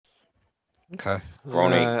Okay.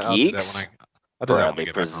 Grown I'll do that Geeks when I'll do that when I proudly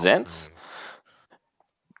get back home. presents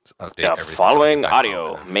Update the everything so I can following get back home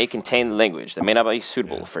audio and may contain language that may not be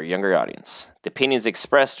suitable yeah. for a younger audience. The opinions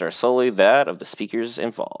expressed are solely that of the speakers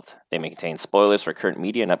involved. They may contain spoilers for current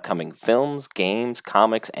media and upcoming films, games,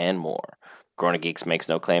 comics, and more. Grown Geeks makes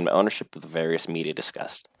no claim to ownership of the various media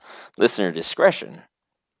discussed. Listener discretion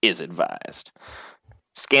is advised.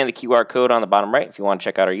 Scan the QR code on the bottom right if you want to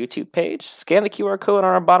check out our YouTube page. Scan the QR code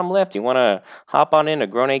on our bottom left. You want to hop on into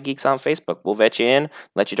Grown Geeks on Facebook. We'll vet you in,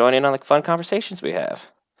 let you join in on the fun conversations we have.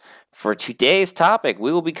 For today's topic,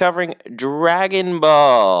 we will be covering Dragon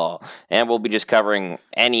Ball. And we'll be just covering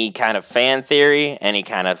any kind of fan theory, any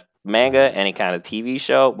kind of manga, any kind of TV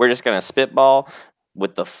show. We're just going to spitball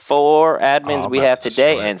with the 4 admins I'm we about have to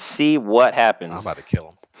today destroy it. and see what I'm happens. about to kill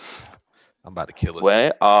him. I'm about to kill this.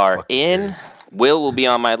 We are fucking in. series. Will be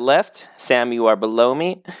on my left. Sam, you are below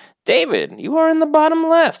me. David, you are in the bottom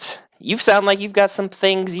left. You sound like you've got some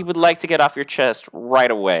things you would like to get off your chest right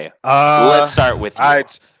away. Let's start with you.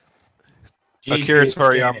 Akira GT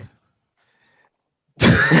Toriyama.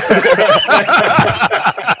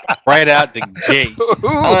 Right out the gate.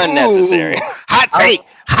 Unnecessary. Hot take.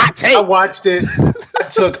 Hot take. I watched it. I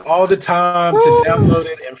took all the time to download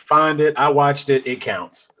it and find it. I watched it. It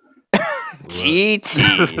counts.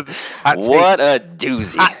 GT. Hot take. What a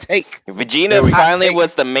doozy. Hot take. Vegeta Hot finally take.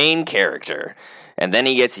 was the main character, and then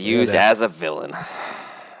he gets used that- as a villain.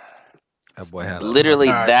 That boy had Literally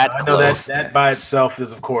All right, that I know close. that by itself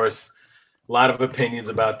is, of course, a lot of opinions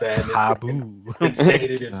about that. It's taboo. been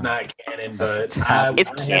stated it's not canon, but I It's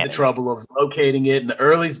had canon. the trouble of locating it in the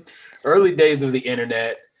early days of the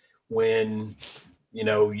internet when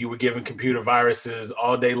you were given computer viruses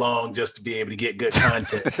all day long just to be able to get good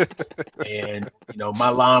content. And my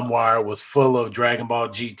LimeWire was full of Dragon Ball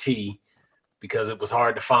GT because it was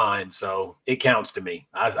hard to find. So it counts to me.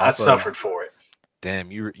 I Also- suffered for it.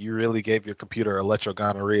 Damn, you really gave your computer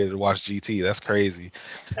electrogonorrhea to watch GT. That's crazy.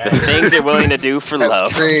 The things you're willing to do for That's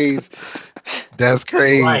love. crazy. That's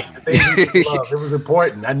crazy. Right. The things you love. It was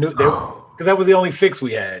important. I knew because that was the only fix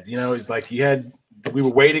we had. It's like we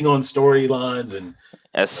were waiting on storylines and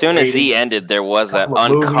As soon as Z ended, there was that Couple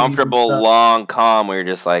of movies and uncomfortable stuff. long calm where you're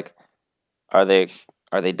just like, are they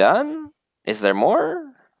done? Is there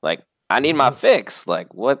more? Like, I need my fix.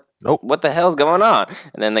 Like, what Nope. what the hell's going on?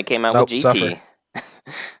 And then they came out Nope, with GT. suffer.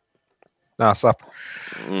 Nah, stop.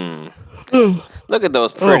 Mm. Look at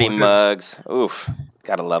those pretty my goodness. mugs. Oof.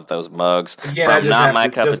 Gotta love those mugs. again, From I just Not have My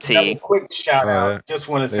to Cup of just have Tea. a quick shout out. Alright. Just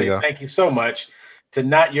want to There you say go. thank you so much to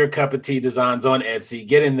Not Your Cup of Tea Designs on Etsy.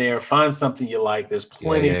 Get in there, find something you like. There's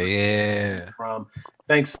plenty Yeah. from.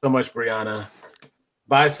 Thanks so much, Brianna.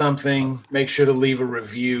 Buy something. Make sure to leave a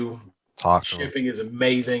review. Talk to him. Shipping is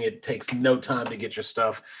amazing. It takes no time to get your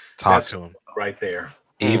stuff. Talk That's to him. right there.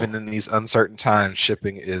 Even in these uncertain times,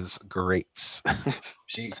 shipping is great.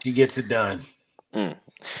 She gets it done. All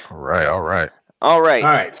right. All right. All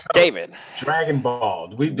right, so David. Dragon Ball.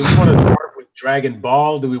 Do we want to start with Dragon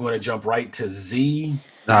Ball? Do we want to jump right to Z?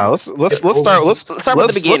 Now let's start. Let's start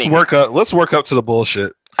with the beginning. Let's work up to the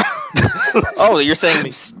bullshit. Oh, you're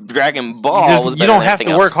saying Dragon Ball was You better don't than have to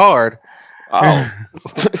anything work else. hard. Oh.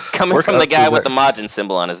 Coming Work from the up to guy with that. the Majin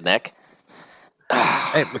symbol on his neck.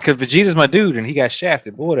 Hey, because Vegeta's my dude and he got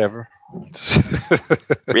shafted, but whatever.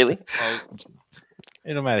 Really?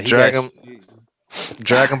 It don't matter. Dragon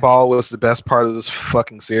Ball was the best part of this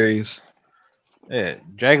fucking series. Yeah,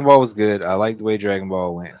 Dragon Ball was good. I like the way Dragon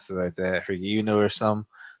Ball went, so like that. For there's some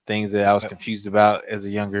things that I was confused about as a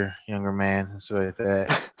younger man, and so like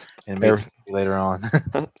that. And maybe later on.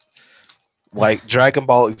 Like Dragon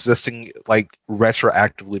Ball existing like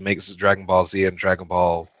retroactively makes Dragon Ball Z and Dragon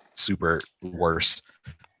Ball Super worse.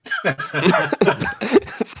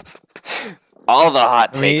 All the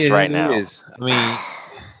hot I mean, takes it- right it now. is. I mean,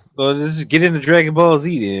 well, let's just get into Dragon Ball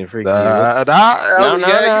Z then. Freaking No,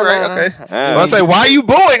 Okay. no. I say, why are you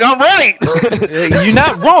booing? I'm right. You're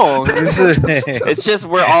not wrong. It's just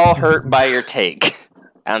we're all hurt by your take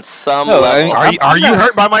on some No, I level. mean, Are you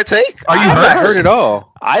hurt by my take? Are you I'm not hurt? hurt at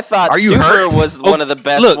all. I thought Are you Super hurt? was one of the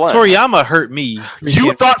best Look, ones. Toriyama hurt me.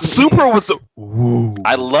 You thought Super was a... Ooh.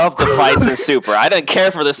 I love the fights in Super. I didn't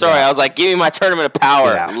care for the story. Yeah. I was like, give me my Tournament of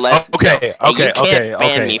Power. Yeah. Let's Okay, go. And okay, you can't okay,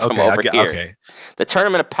 ban okay, me from okay, over here. okay. The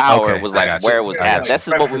Tournament of Power Okay, was I like got where you. it was I at. got This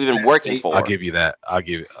is what we've been working for. I'll give you that. I'll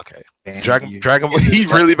give you... Okay. Man, Dragon Ball...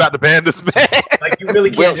 He's really about to ban this man. Like you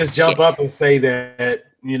really Well, can't just jump up and say that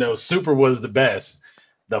Super was the best.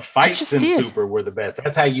 The fights just in did. Super were the best.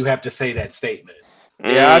 That's how you have to say that statement.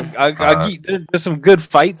 Yeah, Mm. I there's some good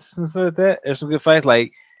fights and stuff like that. There's some good fights.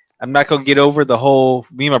 Like I'm not gonna get over the whole.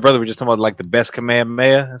 Me and my brother were just talking about like the best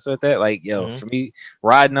Kamehameha and stuff like that. Like, yo, Mhm. for me,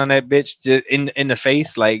 riding on that bitch just in the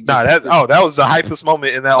face, like, Nah, just, that was the hypest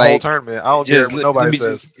moment in that whole Like, tournament. I don't care just what let nobody me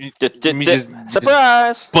says. let me just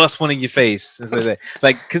Surprise! bust one in your face and say that.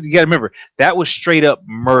 Like, cause you gotta remember that was straight up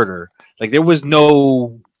murder. Like, there was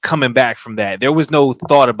no coming back from that. There was no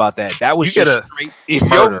thought about that. That was You get just a straight if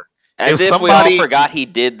murder. As if if we all somebody- forgot he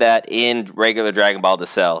did that in regular Dragon Ball to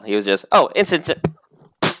Cell. He was just,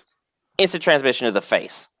 instant transmission to the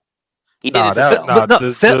face. He did it to Cell. But no,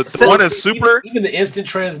 the one is super. Even the instant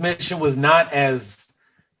transmission was not as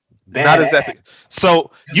bad. Not as epic.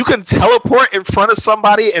 So you can teleport in front of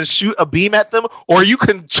somebody and shoot a beam at them, or you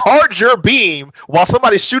can charge your beam while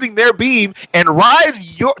somebody's shooting their beam and ride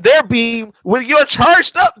their beam with your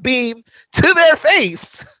charged up beam to their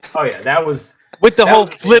face. Oh yeah, that was with the that whole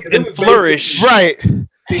was- flip because it and was flourish. Right.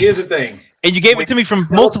 See, here's the thing. And you gave it to me from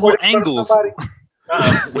multiple Teleport in front of angles. somebody-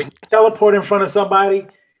 when you teleport in front of somebody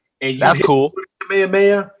and you That's hit cool.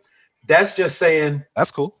 Kamehameha, that's just saying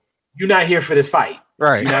That's cool. you're not here for this fight.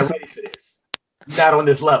 Right. You're not ready for this. You're not on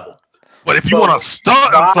this level. But if you want to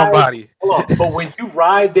stunt on somebody, Hold on. But when you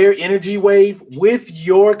ride their energy wave with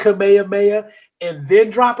your Kamehameha and then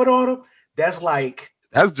drop it on them, that's like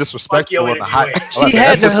that's disrespectful your on the energy high. wave. She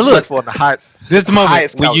had that's to look. disrespectful on the high. This is the moment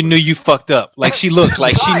highest when you caliber. knew you fucked up. Like, she looked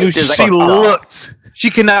like she knew She's She like, looked. she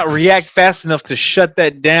could not react fast enough to shut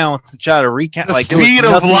that down to try to recount. The Like, there was speed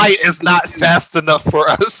of nothing- light is not fast enough for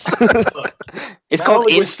us. It's Not called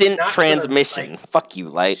only was she instant not gonna, transmission. Fuck you,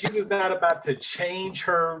 Light. She was not about to change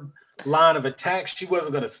her line of attack. She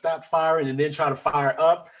wasn't going to stop firing and then try to fire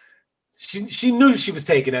up. She knew she was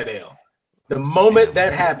taking that L. The moment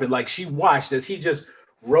that happened, like she watched as he just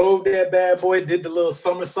rode that bad boy, did the little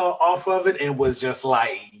somersault off of it, and was just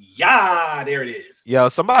like, yeah, there it is. Yo,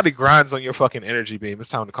 somebody grinds on your fucking energy beam. It's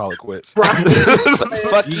time to call it quits.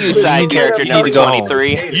 Fuck you, You side need to- character you need number to go home.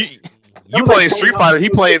 23. You playing Street Fighter? He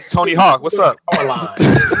playing Tony Hawk. What's up? Power line.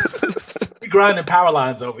 We grinding power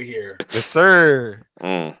lines over here. Yes, sir.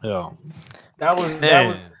 Mm. Yo, That was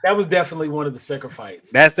Man. that was definitely one of the sicker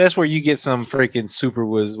fights. that's where you get some freaking super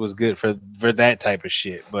was good for that type of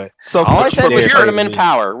shit. But So All I for, said for was pure- tournament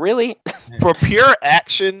power. Really? for pure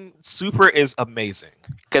action, Super is amazing.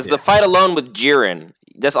 Because the fight alone with Jiren,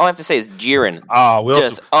 that's all I have to say is Jiren.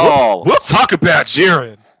 We'll talk about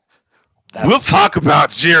Jiren. We'll talk about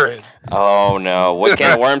Jiren. Oh no! What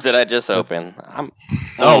can of worms did I just open?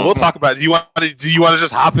 We'll talk about it. Do you want to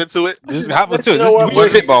just hop into it? just hop into it. You know what? We're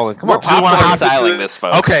spitballing. Come We're on. wanna popcorn hop into styling it? this,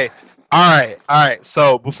 folks. Okay. All right.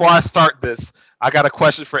 So before I start this, I got a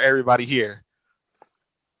question for everybody here.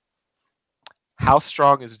 How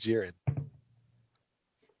strong is Jiren?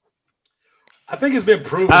 I think it's been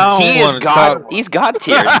proven. I don't He is wanna God. talk- He's God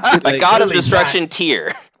tier, like Like, God of really destruction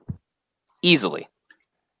tier, easily.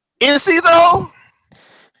 Is he though?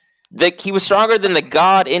 He was stronger than the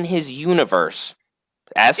God in his universe,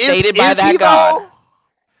 as Is- stated by is that he, God. though?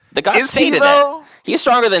 The God Is he stated that. though? He's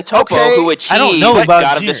stronger than Topo, Okay, who I achieved don't know about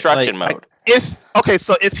God of Jiren, Destruction like, mode.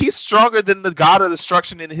 So if he's stronger than the God of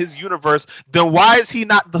Destruction in his universe, then why is he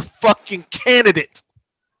not the fucking candidate?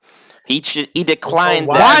 He declined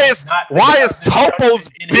Why that. Why is God of Topo's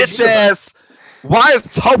Destruction in his bitch universe? ass? Why is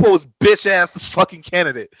Topo's bitch ass the fucking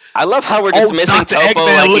candidate? I love how we're Oh, dismissing Dr. Topo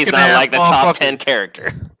Eggman like he's looking not ass like the top motherfucker. 10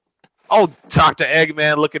 character. Oh, Dr.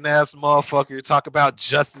 Eggman looking ass motherfucker. Talk about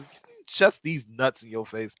justice. Just these nuts in your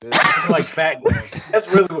face, bitch. like Fat Gum. That's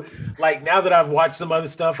really like now that I've watched some other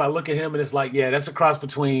stuff, I look at him and it's like, yeah, that's a cross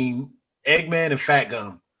between Eggman and Fat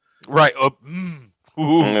Gum. Right.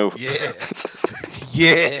 Oof. Yeah.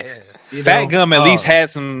 Yeah. You Fat know? Gum at least had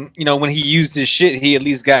some, when he used his shit, he at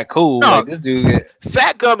least got cool. No. Like, this dude.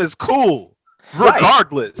 Fat Gum is cool. Right.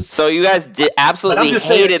 Regardless. So you guys But I'm absolutely just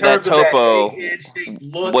saying in hated that terms of that Topo egghead-shaped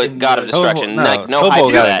look with and God of the- Destruction. Topo- Like, no Topo hype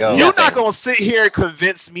to gotta that. go. You're Nothing. not gonna sit here and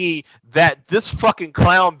convince me that this fucking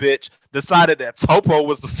clown bitch decided that Topo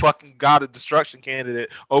was the fucking God of Destruction candidate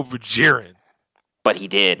over Jiren. But he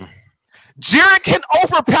did. Jiren can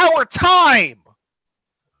overpower time.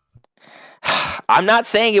 I'm not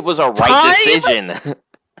saying it was a right Time? decision.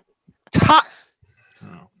 Ti-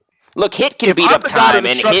 Look, Hit can If beat I'm up the God of time,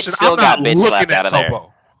 and Hit Destruction, still I'm got not bitch looking slapped at out of there.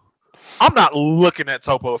 Topo. I'm not looking at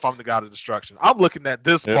Topo if I'm the God of Destruction. I'm looking at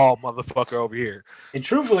this Yep. ball motherfucker over here. And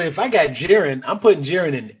truthfully, if I got Jiren, I'm putting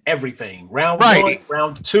Jiren in everything. Round Right. 1,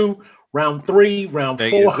 round 2, round 3, round That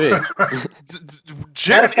 4. is D- Matter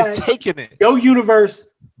Jiren of fact- is taking it. Yo universe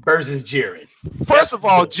versus Jiren. First of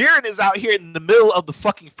all, Jiren is out here in the middle of the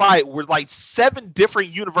fucking fight where like 7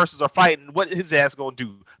 different universes are fighting. What his ass gonna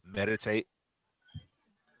do? Meditate.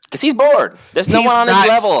 Because he's bored. There's no He's one on his not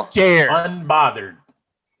level. Scared. Unbothered.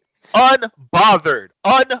 unbothered,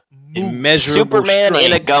 unmoved. Immeasurable Superman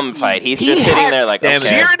in a strength. gunfight. He's He just sitting had- there like, Damn it.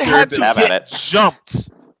 okay, Jiren had to have at get it. jumped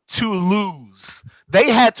to lose. They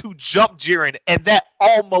had to jump Jiren, and that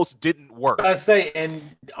almost didn't work. I say, and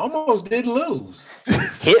almost did lose.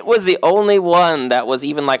 Hit was the only one that was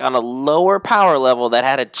even like on a lower power level that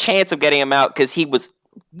had a chance of getting him out because he was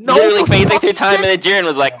literally the phasing fuck through he time, didn't. and then Jiren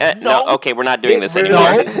was like, no, No. okay, we're not doing Hit this really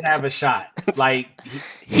anymore. didn't have a shot. Like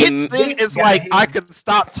His thing is got like, his- I can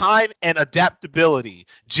stop time and adaptability.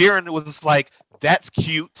 Jiren was just like, that's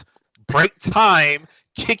cute. Break time,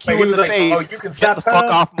 kick you Like, he in was the like, face. oh, you can Get stop the fuck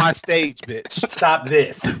time? off my stage, bitch. Stop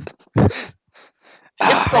this. It's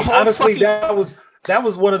the whole Honestly, fucking- that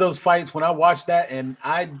was one of those fights when I watched that, and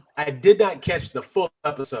I did not catch the full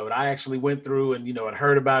episode. I actually went through and and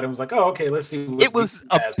heard about it. And was like, oh, okay, let's see. What It was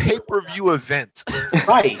a pay-per-view event.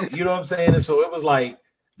 right? You know what I'm saying? And so it was like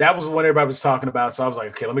that was what everybody was talking about. So I was like,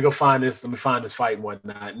 okay, let me go find this. Let me find this fight and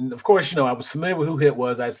whatnot. And of course, I was familiar with who Hit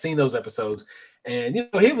was. I'd seen those episodes, and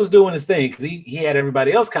Hit was doing his thing because he had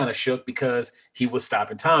everybody else kind of shook because he was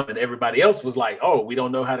stopping time, and everybody else was like, oh, we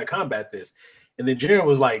don't know how to combat this. And then Jiren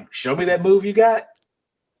was like, show me that move you got.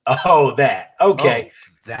 Oh, that. Okay.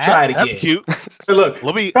 Try it That's again. cute. So look,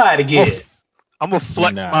 Let me. try it again. I'm gonna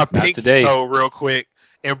flex Nah, my not pink today. toe real quick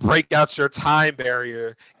and break out your time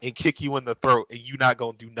barrier and kick you in the throat, and you not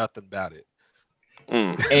gonna do nothing about it.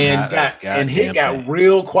 Mm. And Hit got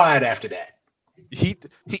real quiet after that. He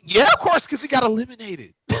yeah, of course, because he got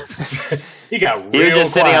eliminated. He got real He was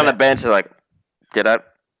just sitting on the quiet. bench like,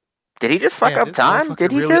 did he just fuck Man, up this time? motherfucker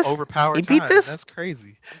Did he really just overpower he beat time. this? That's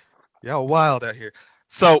crazy. Y'all wild out here.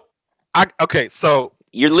 So so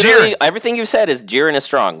You're literally Jiren. everything you've said is Jiren is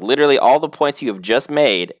strong. Literally all the points you have just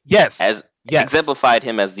made yes. has yes. exemplified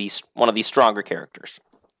him as one of the stronger characters.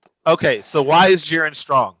 Okay, so why is Jiren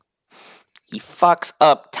strong? He fucks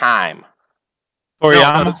up time.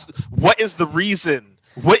 What is the reason?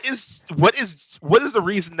 What is the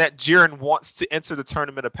reason that Jiren wants to enter the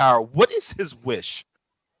Tournament of Power? What is his wish?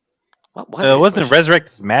 What was his Wasn't wish? Resurrect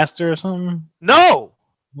his master or something? No,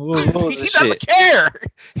 What was he the doesn't shit? care.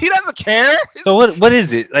 He doesn't care. So what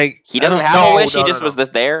is it? Like He doesn't I have don't- a wish. no, He just no. was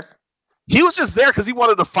just there. He was just there because he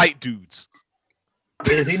wanted to fight dudes.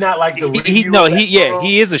 Is he not like the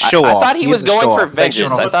he is a show I off. thought he was is a going show for off. Like, vengeance.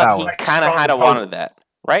 I General thought he Power. kind of Strong had wanted opponents. that,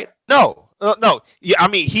 right? No. Yeah, I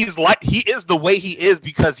mean, he is the way he is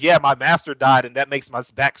because my master died, and that makes my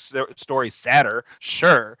backstory sadder.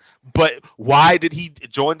 Sure, but why did he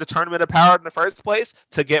join the Tournament of Power in the first place?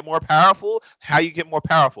 To get more powerful? How you get more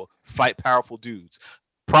powerful? Fight powerful dudes.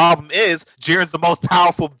 Problem is, Jiren's the most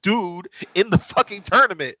powerful dude in the fucking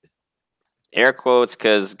tournament. Air quotes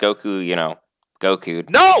because Goku, Goku'd.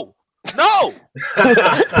 No,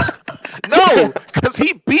 because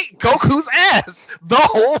he beat Goku's ass the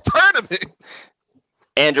whole tournament.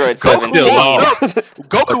 Android Goku 17. walked up. Goku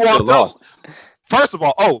But still walked up. lost. First of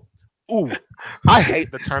all, I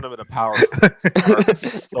hate the Tournament of Power arc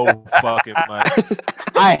so fucking much.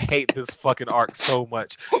 I hate this fucking arc so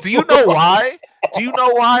much. Do you know why? Do you know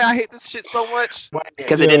why I hate this shit so much?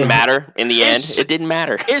 Because it didn't matter in the It end. should- It didn't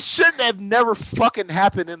matter. It shouldn't have never fucking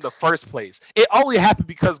happened in the first place. It only happened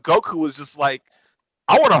because Goku was just like,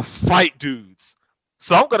 I want to fight dudes.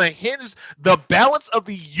 So I'm going to hinge the balance of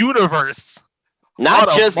the universe Not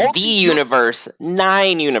on a just the multi-uni- universe,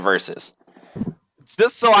 9 universes.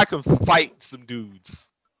 just so I can fight some dudes.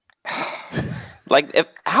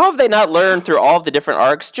 How have they not learned through all of the different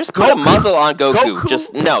arcs? Just put a Goku- muzzle on Goku. Goku-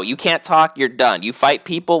 Just no, you can't talk. You're done. You fight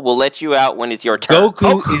people. We'll let you out when it's your turn.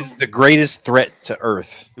 Goku is the greatest threat to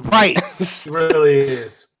Earth. Right. It really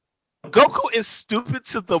is. Goku is stupid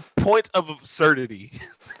to the point of absurdity.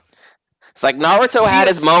 It's like Naruto had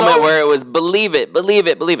is his moment so- where it was believe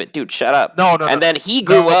it. Dude, shut up. No. And then he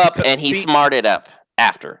grew No, up because- and he see- smarted up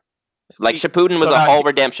after. Like See, Shippuden was so a now whole he-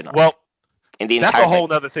 redemption arc. Well, in the that's entire a whole thing.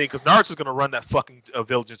 nother thing because Naruto's gonna run that fucking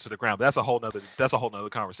village into the ground. But that's a whole nother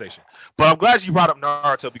conversation. But I'm glad you brought up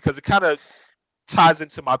Naruto because it kind of ties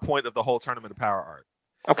into my point of the whole Tournament of Power arc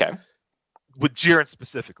Okay. with Jiren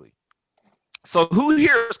specifically. So who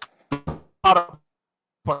here is caught up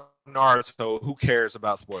on Naruto? Who cares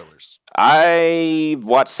about spoilers? I've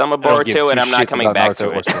watched some of I don't give Boruto and two I'm not shits coming about back Naruto to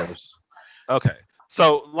or it. spoilers. Okay.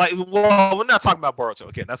 So, we're not talking about Boruto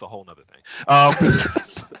again. That's a whole nother thing.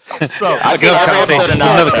 So, I've seen Another every episode of conversation.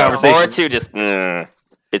 Another Naruto. conversation. Boruto just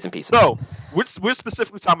bits and pieces. So we're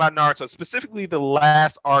specifically talking about Naruto, specifically the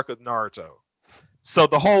last arc of Naruto. So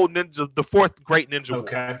the whole the fourth great ninja war,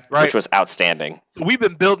 Okay. right? Which was outstanding. So we've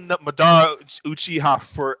been building up Madara Uchiha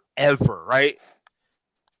forever, right?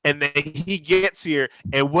 And then he gets here,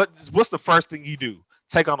 and what's the first thing you do?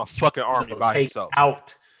 Take on a fucking army by Take himself.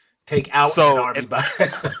 out take out an army by.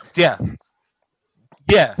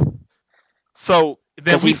 Yeah. So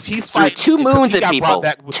then he's threw fighting 2 moons at people.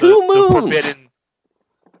 2 moons.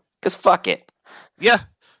 Because fuck it. Yeah.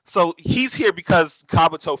 So he's here because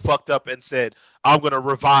Kabuto fucked up and said, I'm going to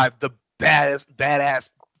revive the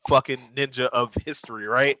badass fucking ninja of history,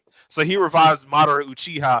 right? So he revives Madara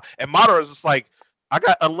Uchiha, and Madara's just like, I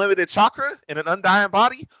got unlimited chakra and an undying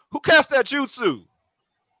body? Who cast that jutsu?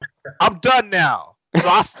 I'm done now. So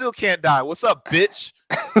I still can't die. What's up, bitch?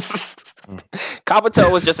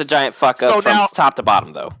 Kabuto was just a giant fuck up from top to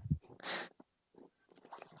bottom, though.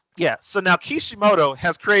 Yeah, so now Kishimoto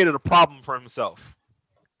has created a problem for himself.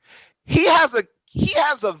 He has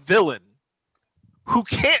a villain who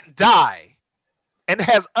can't die and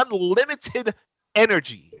has unlimited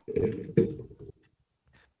energy.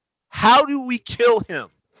 How do we kill him?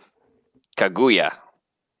 Kaguya.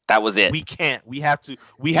 That was it. We can't. We have to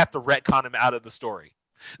retcon him out of the story.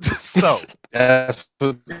 So that's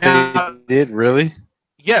what they did, really?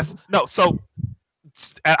 Yes. No. So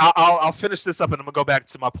I'll finish this up, and I'm gonna go back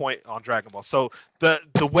to my point on Dragon Ball. So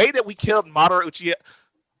the way that we killed Madara Uchiha.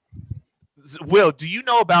 Will, do you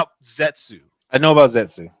know about Zetsu? I know about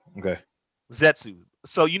Zetsu. Okay. Zetsu.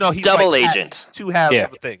 So you know he's double like agent. 2 halves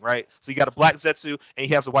of a thing, right? So you got a black Zetsu and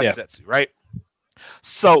he has a white Zetsu, right?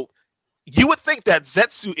 So you would think that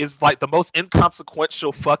Zetsu is like the most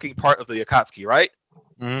inconsequential fucking part of the Akatsuki, right?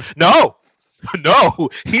 Mm-hmm. No,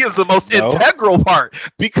 he is the most integral part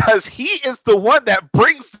because he is the one that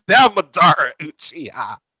brings down Madara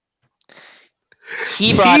Uchiha.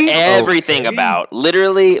 He brought everything about.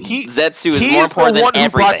 Literally, Zetsu is more important than everything. He's the one who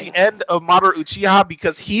brought the end of Madara Uchiha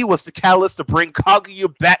because he was the catalyst to bring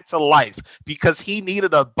Kaguya back to life because he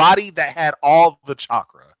needed a body that had all the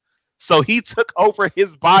chakra. So he took over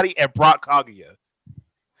his body and brought Kaguya.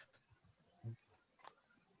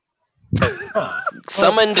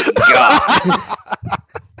 Summoned God.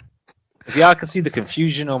 If y'all can see the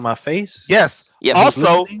confusion on my face. Yes. Yep.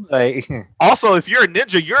 Also, if you're a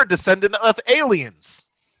ninja, you're a descendant of aliens.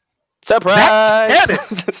 Surprise!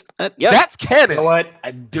 That's canon. That's canon. You know what?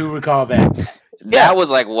 I do recall that. That was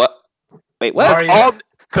like what? Wait, what?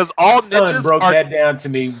 Because all ninjas broke that down to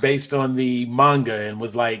me based on the manga and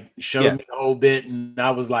was like, showed me the whole bit, and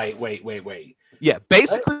I was like, wait. Yeah,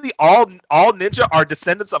 basically all ninja are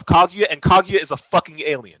descendants of Kaguya, and Kaguya is a fucking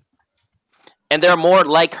alien. And they're more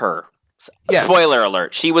like her. Yes. Spoiler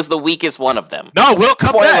alert. She was the weakest one of them. No, Will,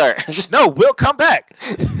 come back. No, Will, come back.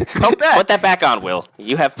 Come back. Put that back on, Will.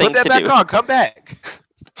 You have things to do. Put that back on. Come back.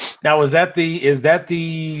 Now, is that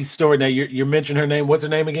the story? Now, you mentioned her name. What's her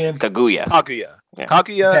name again? Kaguya. Yeah.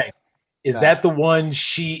 Kaguya. Okay. Is that the one?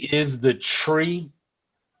 She is the tree?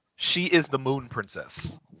 She is the moon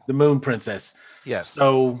princess. The moon princess. Yes.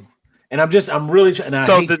 So... And I'm really trying.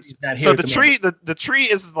 The tree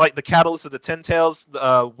is like the catalyst of the 10 tails,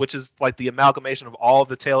 which is like the amalgamation of all of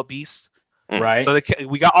the tail beasts. Right. So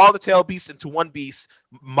we got all the tail beasts into one beast.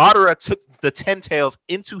 Madara took the 10 tails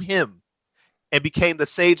into him and became the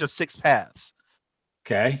Sage of 6 Paths.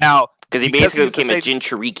 Okay. Now, because he basically became a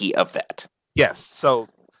Jinchuriki of that. Yes. So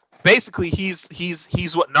basically, he's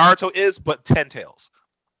what Naruto is, but 10 tails.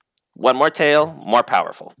 One more tail, more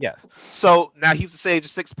powerful. Yes. So now he's the Sage of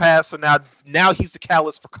 6 Paths. So now he's the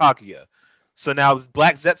catalyst for Kaguya. So now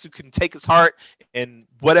Black Zetsu can take his heart and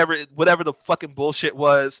whatever the fucking bullshit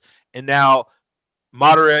was. And now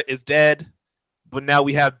Madara is dead. But now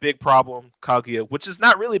we have big problem, Kaguya, which is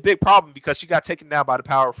not really a big problem because she got taken down by the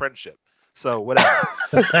power of friendship. So whatever.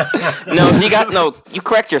 You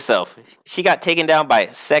correct yourself. She got taken down by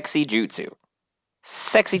sexy jutsu.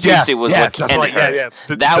 Sexy jutsu was what ended her. Yeah.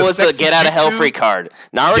 That was the get out of hell free card.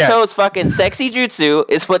 Naruto's fucking sexy jutsu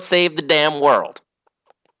is what saved the damn world.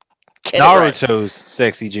 Naruto's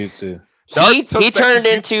sexy jutsu. He turned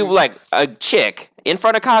into like a chick in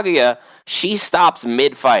front of Kaguya. She stops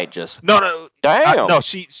mid fight. Just no. Damn.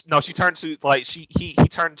 She turned to like he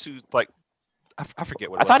turned to like I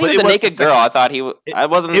forget what. I thought he was a naked girl. I thought he was.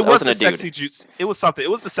 It wasn't a dude. Sexy jutsu. It was something.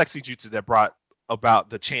 It was the sexy jutsu that brought about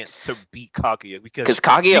the chance to beat Kaguya because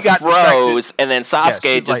Kaguya froze and then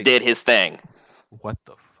Sasuke just did his thing. What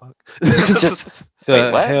the fuck?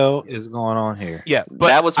 The hell is going on here? Yeah, but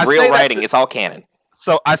that was real writing. It's all canon.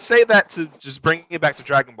 So I say that to just bring it back to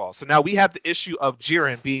Dragon Ball. So now we have the issue of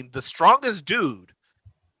Jiren being the strongest dude.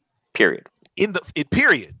 Period.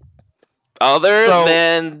 Period. Other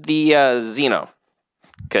than the Xeno.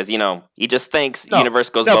 Because, he just thinks universe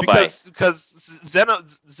goes bye-bye. Because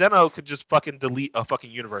Zeno could just fucking delete a fucking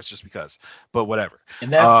universe just because. But whatever.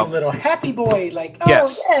 And that's the little happy boy, like,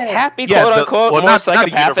 yes. Happy, quote-unquote, more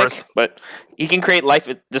psychopathic. But he can create life,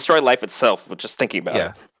 destroy life itself with just thinking about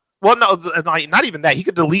it. Well, no, not even that. He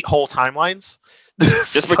could delete whole timelines.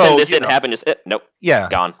 Just pretend this didn't happen. Just nope. Yeah.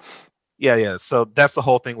 Gone. Yeah. So that's the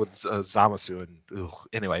whole thing with Zamasu. And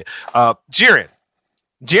anyway, Jiren.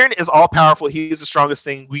 Jiren is all powerful. He is the strongest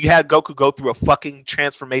thing. We had Goku go through a fucking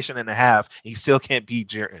transformation and a half. And he still can't beat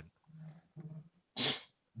Jiren.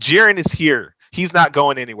 Jiren is here. He's not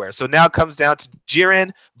going anywhere. So now it comes down to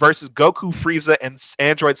Jiren versus Goku, Frieza, and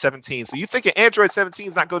Android 17. So you thinking Android 17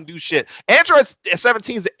 is not going to do shit? Android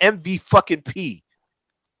 17 is the MV fucking P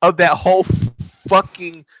of that whole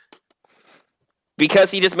fucking.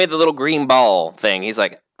 Because he just made the little green ball thing. He's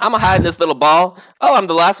like, I'm gonna hide in this little ball. Oh, I'm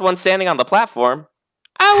the last one standing on the platform.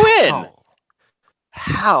 I win.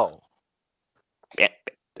 How? Yeah.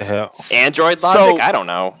 The hell? Android logic? I don't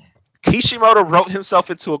know. Kishimoto wrote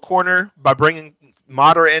himself into a corner by bringing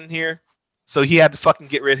Madara in here, so he had to fucking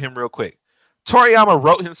get rid of him real quick. Toriyama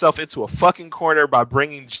wrote himself into a fucking corner by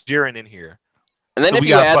bringing Jiren in here. And then if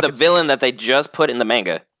you add the villain that they just put in the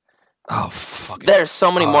manga, there's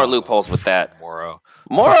so many more loopholes with that.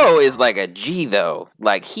 Moro is like a G though.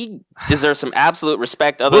 Like he deserves some absolute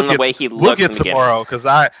respect other than the way he looked. We'll get to Moro because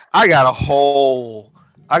I got a whole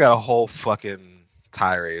fucking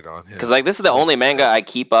tirade on him. Because like this is the only manga I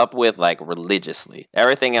keep up with like religiously.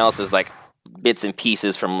 Everything else is like bits and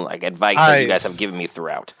pieces from like advice that you guys have given me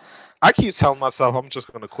throughout. I keep telling myself I'm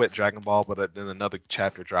just going to quit Dragon Ball, but then another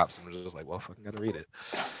chapter drops and I'm just like, well, fucking gotta read it.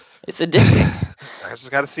 It's addicting. I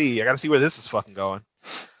just gotta see. I gotta see where this is fucking going.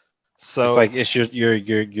 So it's like it's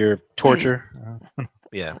your torture.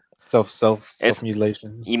 Yeah. Self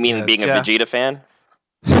mutilation. You mean being a Vegeta fan?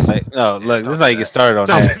 Like no, look, this is how you get started on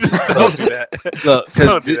that. Don't do that. Look,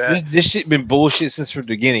 because this shit been bullshit since the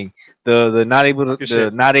beginning. The not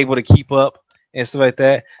able to keep up and stuff like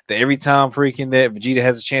that. That every time freaking that Vegeta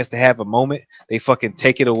has a chance to have a moment, they fucking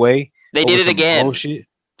take it away. They did it again. Bullshit.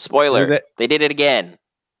 Spoiler. They did it again.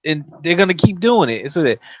 And they're gonna keep doing it. So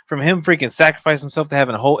that from him freaking sacrifice himself to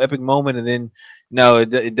having a whole epic moment, and then no,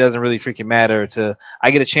 it doesn't really freaking matter. To I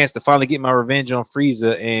get a chance to finally get my revenge on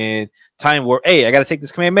Frieza and Time Warp. Hey, I gotta take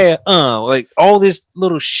this Kamehameha. Like all this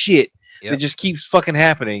little shit that just keeps fucking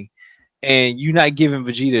happening, and you not giving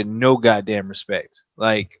Vegeta no goddamn respect.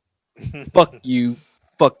 Like fuck you,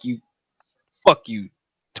 Toriyama.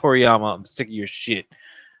 I'm sick of your shit.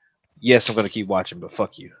 Yes, I'm gonna keep watching, but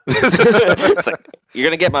fuck you. It's like, you're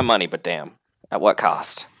gonna get my money, but damn, at what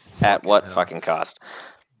cost? At what fucking cost?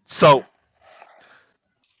 So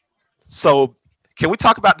can we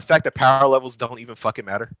talk about the fact that power levels don't even fucking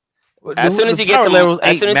matter? As soon as you get to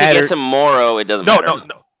Moro, it doesn't matter.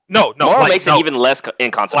 No. Moro makes it even less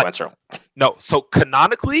inconsequential. No, so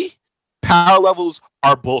canonically, power levels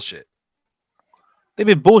are bullshit. They've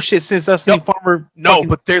been bullshit since us Farmer. No,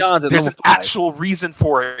 but there's an actual reason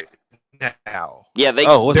for it now. Yeah, they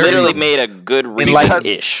literally made a good reason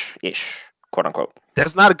ish, quote unquote.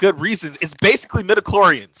 That's not a good reason. It's basically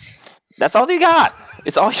midichlorians. That's all you got.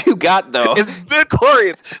 It's all you got, though. It's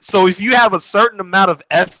midichlorians. So if you have a certain amount of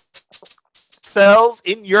S cells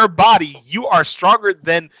in your body, you are stronger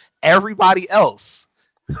than everybody else.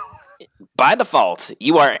 By default,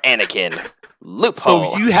 you are Anakin.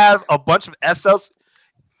 Loophole. So you have a bunch of S cells.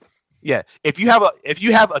 Yeah, if you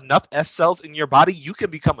have enough S cells in your body, you can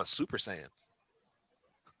become a Super Saiyan.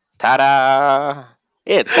 Ta-da!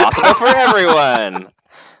 It's possible for everyone.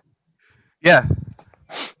 Yeah.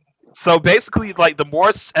 So basically, like the more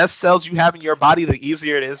S cells you have in your body, the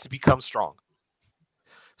easier it is to become strong.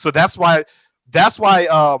 So that's why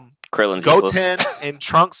Krillin's Goten useless. and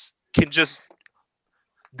Trunks can just.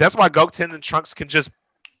 That's why Goten and Trunks can just.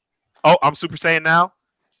 Oh, I'm Super Saiyan now,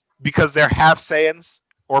 because they're half Saiyans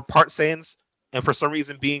or part Saiyans, and for some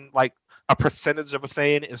reason being like a percentage of a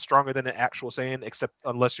Saiyan is stronger than an actual Saiyan, except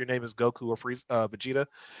unless your name is Goku or Vegeta.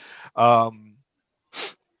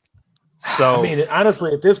 So I mean,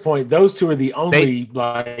 honestly, at this point, those two are the only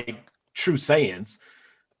like true Saiyans.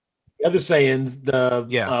 The other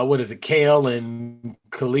Saiyans, what is it, Kale and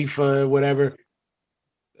Khalifa, whatever.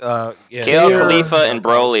 Kale, Khalifa, and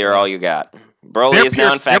Broly are all you got. Broly is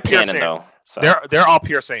now in fact canon, though. So. They're all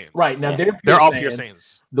pure Saiyans. Right now, they're all pure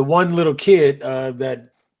Saiyans. The one little kid that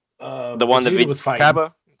the one that was fighting,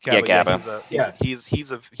 Kappa. Kappa.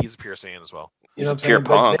 He's a pure Saiyan as well. You know what I'm saying?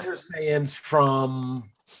 Punk. But they're Saiyans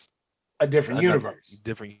from a different universe.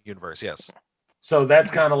 Different universe, yes. So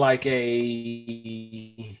that's kind of like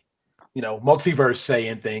a multiverse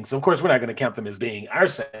Saiyan thing. So of course we're not going to count them as being our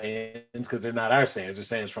Saiyans because they're not our Saiyans. They're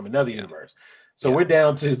Saiyans from another universe. So we're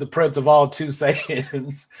down to the prince of all two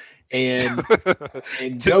Saiyans and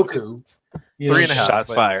Goku. You know, 3.5. Shots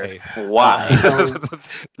but, fired. hey. Why?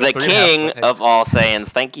 The 3.5, king but, hey. of all Saiyans.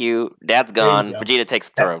 Thank you. Dad's gone. There you go. Vegeta takes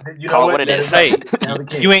the throne. You know Call it what? what it That is. is- Hey, Now the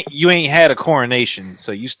king. you ain't had a coronation,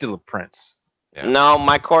 so you still a prince. Yeah. No,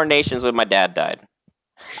 my coronation's when my dad died.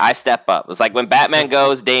 I step up. It's like when Batman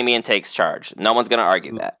goes, Damien takes charge. No one's gonna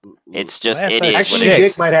argue that. It's just Last it I is what Actually, it is.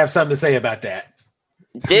 Dick might have something to say about that.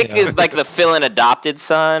 Dick Yeah. is like the fill-in adopted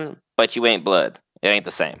son, but you ain't blood. It ain't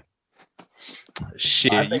the same.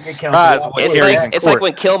 Shit, I you think it counts a surprised lot. what It's carries like in it's like court.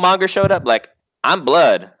 when Killmonger showed up. Like I'm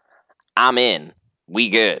blood, I'm in. We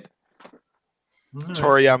good.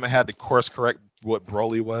 Toriyama had to course correct what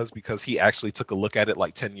Broly was because he actually took a look at it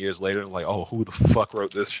like 10 years later and like, oh, who the fuck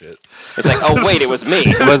wrote this shit? It's like, oh wait, it was me.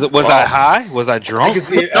 Was I high? Was I I drunk? can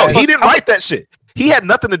see it. No, he didn't write that shit. He had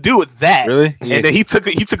nothing to do with that. Really? And then he took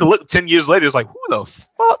a look 10 years later. It's like, who the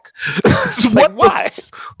fuck? It's like, why?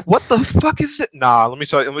 What the fuck is it? Nah, let me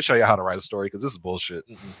show you how to write a story because this is bullshit.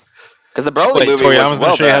 Because the Broly Wait, movie Toriyama's was gonna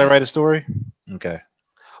well show you how to done. write a story. Okay.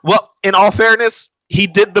 Well, in all fairness, he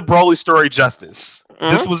did the Broly story justice.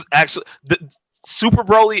 Mhm. This was actually Super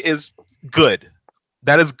Broly is good.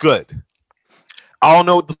 That is good. I don't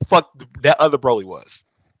know what the fuck that other Broly was.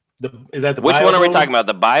 Is that the Which bio one are we Broly? talking about?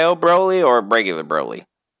 The Bio Broly or regular Broly?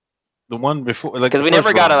 The one before, like, Because we the never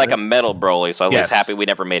first got one, like a right? metal Broly, so I'm Yes. least happy we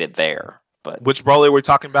never made it there. But Which Broly are we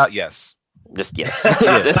talking about? Yes. just yes,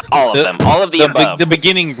 Yeah. just all of them, all of the above. the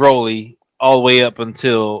beginning Broly all the way up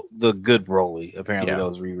until the good Broly. Apparently, Yeah. that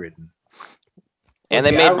was rewritten. And they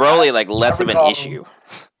See, made I- Broly like less of an recall- issue.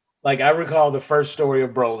 Like I recall the first story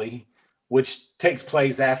of Broly, which takes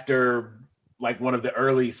place after like one of the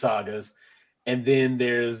early sagas, and then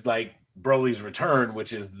there's like Broly's Return,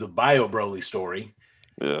 which is the Bio Broly story,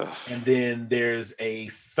 Ugh. and then there's a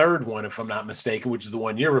third one, if I'm not mistaken, which is the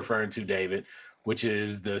one you're referring to, David, which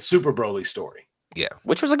is the Super Broly story.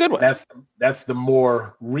 Which was a good one. That's the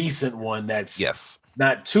more recent one. That's Yes.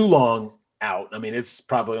 not too long out. I mean, it's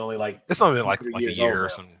probably only like It's only been like 3 a years year old or now.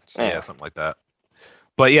 something. Yeah. Yeah, something like that.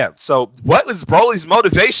 But yeah, so what was Broly's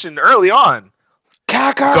motivation early on?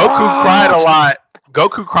 Kakarot! Goku cried a lot.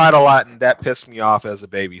 Goku cried a lot, and that pissed me off as a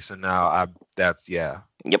baby. So now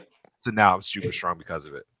Yep. So now I'm super strong because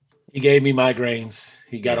of it. he gave me migraines.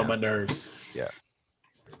 He got Yeah. on my nerves.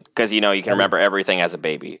 Because you can remember everything as a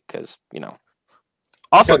baby. Because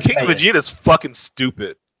Also, Because King Saiyan. Vegeta's fucking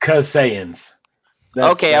stupid. Cause Saiyans.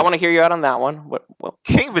 Okay, I want to hear you out on that one. What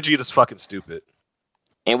King Vegeta's fucking stupid.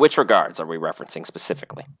 in which regards are we referencing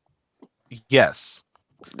specifically? Yes.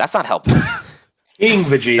 That's not helpful. King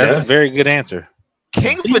That's a Vegeta. very good answer.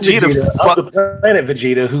 King King Vegeta. Vegeta of the planet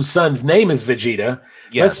Vegeta, whose son's name is Vegeta.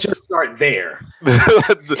 Let's Yes. just start there.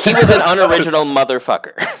 He was an unoriginal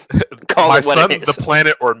motherfucker. Call My it what son, it is. the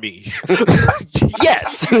planet, or me.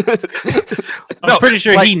 Yes. I'm No, pretty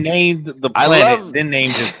sure like- he named the I planet, love- then named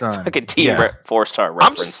his son. Fucking Team Yeah. 4-star I'm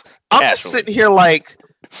reference. I'm just Casually. sitting here like,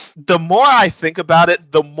 the more I think about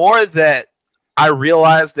it, the more that I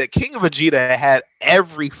realize that King Vegeta had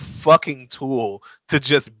every fucking tool to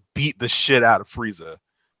just beat the shit out of Frieza.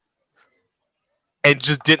 And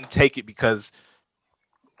just didn't take it because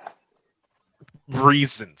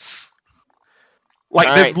reasons. Like,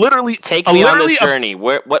 All there's right, literally Take me on literally this journey.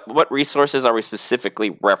 What resources are we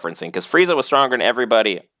specifically referencing? Because Frieza was stronger than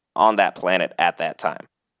everybody on that planet at that time.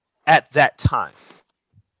 at that time.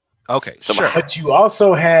 Okay, So sure. But you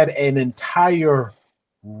also had an entire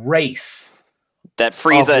race. That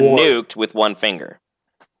Frieza Of war. nuked with one finger.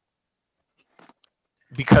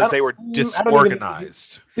 Because they were I don't even-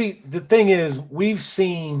 disorganized. See, the thing is, we've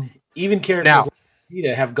seen even characters Now- like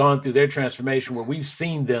Vegeta have gone through their transformation where we've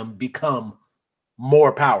seen them become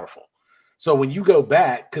more powerful. So when you go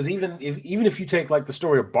back, because even if you take like the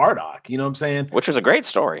story of Bardock, you know what I'm saying? Which was a great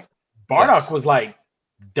story. Bardock Yes. was like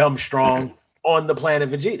dumb strong on the planet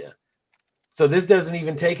Vegeta. So this doesn't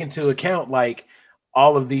even take into account like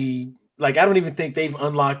all of the I don't even think they've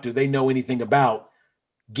unlocked or they know anything about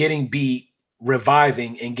getting beat,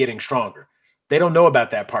 reviving, and getting stronger. They don't know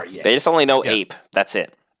about that part yet. They just only know Yeah. ape. That's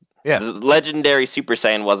it. Yeah. The legendary Super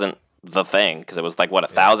Saiyan wasn't the thing because it was like what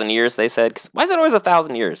 1,000 years they said. 'Cause why is it always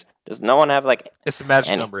 1,000 years? Does no one have like It's a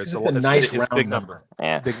magic And- number. It's It's a, a it's, nice it's a round big number.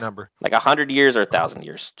 yeah Big number. like 100 years or 1,000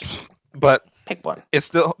 years? Just But pick one. it's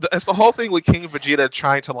the whole thing with King Vegeta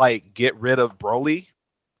trying to like get rid of Broly.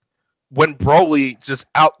 When Broly just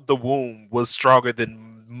out the womb was stronger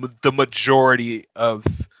than the majority of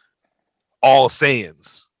all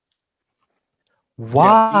Saiyans.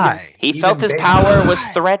 Why? He Even felt his Baby power Yoda. was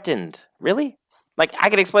threatened. Really? Like I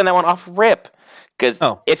could explain that one off rip. Because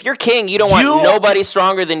No. if you're king, you don't want You- nobody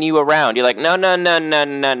stronger than you around. You're like, no.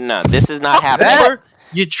 This is not Fuck happening. that.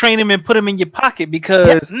 you train him and put him in your pocket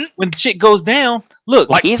because when shit goes down, look,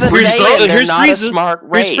 Like, He's a here's Saiyan. They're here's not a Frieza, smart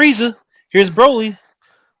race. here's Frieza, here's Broly.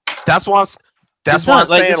 That's why I'm It's saying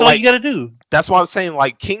that's all you gotta do. that's why I'm saying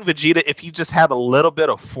like King Vegeta, if he just had a little bit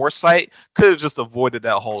of foresight, could have just avoided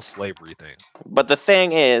that whole slavery thing. But the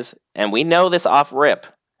thing is, and we know this off rip,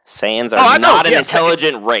 Saiyans Oh, I are know, not an yeah,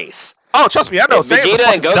 intelligent race. Oh, trust me, I know. And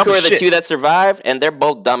Vegeta and Goku are the shit. two that survived, and they're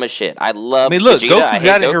both dumb as shit. I love Look, Vegeta. I Goku hate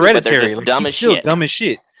got it Goku, but they're hereditary. just Like, dumb he's as still shit. dumb as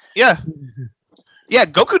shit. Yeah. Yeah,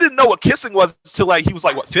 Goku didn't know what kissing was until like he was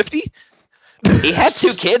like what 50? He had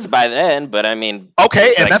 2 kids by then, but I mean, Okay,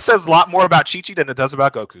 it's and like, that says a lot more about Chi-Chi than it does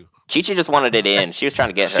about Goku. Chi-Chi just wanted it in. She was trying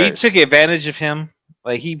to get She hers. took advantage of him.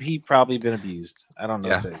 Like he probably been abused. I don't know.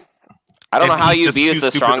 Yeah. I don't know And how he's you just abuse too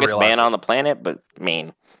the stupid to strongest realize man it. on the planet, but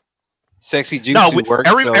mean. Sexy jutsu No, works.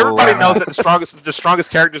 everybody knows that the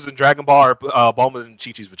strongest characters in Dragon Ball are Bulma and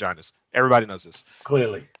Chi-Chi's vaginas. Everybody knows this.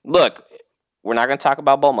 Clearly. Look, we're not going to talk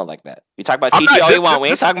about Bulma like that. You talk about I'm Chi-Chi not- all this- you want. We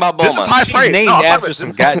ain't this- talking about This is Bulma. high She's praise. named No, I'm talking after about-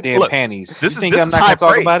 some goddamn Look, panties. This You is think this I'm is not high gonna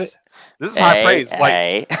talk praise. about it? This is high praise. Like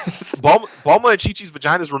Hey. Bulma and Chi-Chi's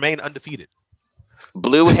vaginas remain undefeated.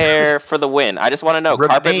 Blue hair for the win. I just want to know, Remain.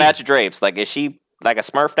 carpet match drapes. Like, is she like a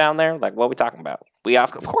Smurf down there? Like, what are we talking about? We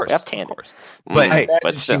have, Of course, we have of tandem. course. But hey, Imagine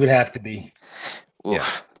but she still, would have to be.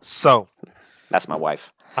 oof, so that's my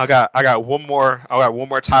wife. I got one more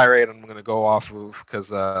tirade I'm gonna go off of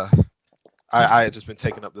because I had just been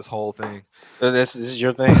taking up this whole thing. So this is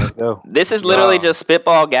your thing. Let's go. This is literally Yeah. just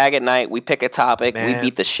spitball gag at night. We pick a topic, we Man.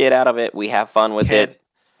 beat the shit out of it, we have fun with Can't- it.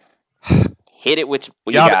 Hit it with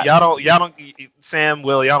what you Y'all, got. y'all don't Sam,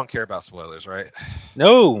 Will, y'all don't care about spoilers, right?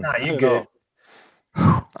 No, Nah, not you at good.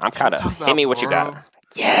 all. I'm kind Talk of about hit me what you Moro. got.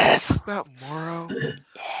 Yes. Talk about Moro.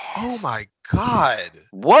 Oh my god.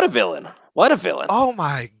 What a villain. What a villain. Oh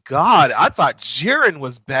my god. I thought Jiren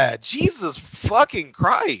was bad. Jesus fucking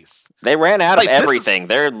Christ. They ran out Like, of this is- everything.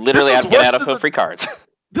 They're literally this out is of get worse out of than hell the- free cards.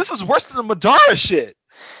 This is worse than the Madara shit.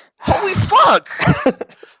 Holy fuck.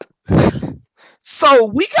 So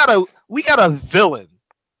we got a villain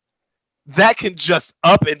that can just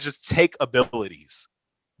up and just take abilities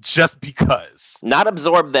just because. Not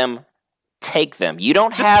absorb them, take them. You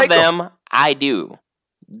don't Just have take them, I do.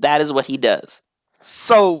 That is what he does.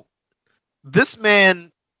 So this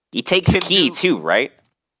man, He takes Can key do- too, right?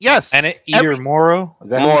 yes, And Eater Moro. Is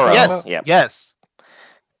that who you're Moro. talking yes, about? Yeah. yes.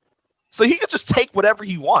 So he could just take whatever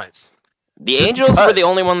he wants. The Just angels were because. the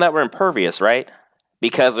only one that were impervious, right?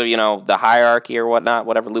 Because of, the hierarchy or whatnot,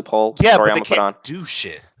 whatever loophole Yeah, but Toriyama they put on. can't do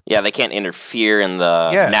shit. Yeah, they can't interfere in the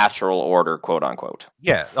Yeah. natural order, quote unquote.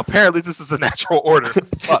 Yeah, apparently this is the natural order.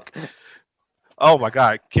 Fuck. Oh my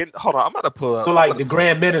god. Hold on, I'm gonna pull up. So, like, the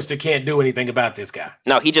Grand Minister can't do anything about this guy.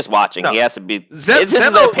 No, he just watching. No. He has to be. Zen- this is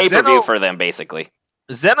Zeno- a pay per view Zeno- for them, basically.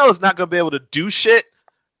 Zeno is not gonna be able to do shit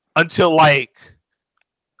until like,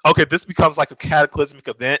 okay, this becomes like a cataclysmic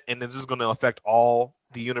event, and then this is gonna affect all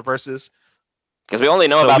the universes. Because we only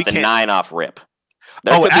know So about we the can't- 9 off rip.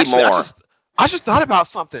 There Oh, could actually, be more. I just thought about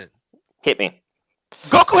something. Hit me.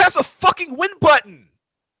 Goku has a fucking win button.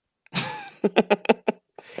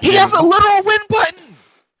 He has a literal win button.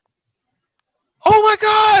 Oh my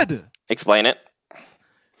god. Explain it.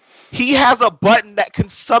 He has a button that can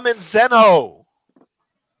summon Zeno.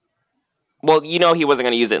 Well, he wasn't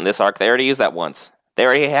going to use it in this arc. They already used that once. They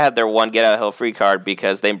already had their one get out of hell free card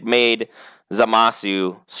because they made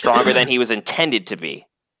Zamasu stronger than he was intended to be.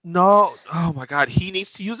 No. Oh my god. He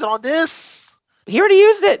needs to use it on this. He already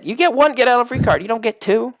used it. You get one get out of free card. You don't get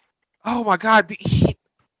 2. Oh my god.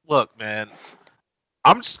 Look, man.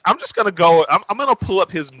 I'm just gonna go. I'm gonna pull up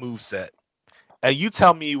his moveset. And you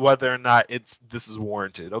tell me whether or not this is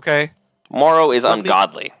warranted, okay? Moro is Let me-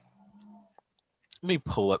 ungodly. Let me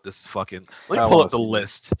pull up this fucking. Let I me pull wanna up the see.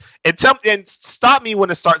 list and stop me when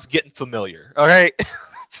it starts getting familiar. All right.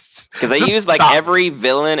 Because they Just used like stop. every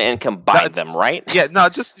villain and combined them, right? Yeah, no,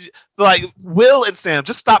 just like Will and Sam,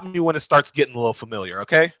 just stop me when it starts getting a little familiar,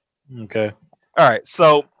 okay? Okay. All right.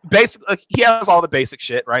 So basically, he has all the basic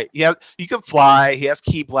shit, right? He can fly. He has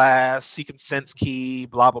ki blasts. He can sense ki.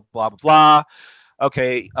 Blah blah blah blah blah.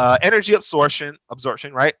 Okay. Energy absorption,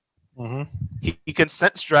 right? Mm-hmm. He can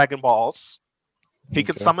sense Dragon Balls. He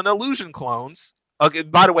can Okay. summon illusion clones. Okay.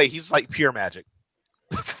 By the way, he's like pure magic.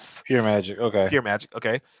 Pure magic. Okay. Pure magic.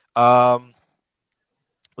 Okay.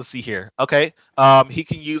 Let's see here. Okay. He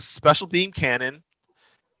can use special beam cannon.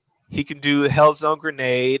 He can do Hell Zone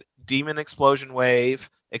grenade, demon explosion wave,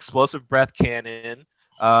 explosive breath cannon.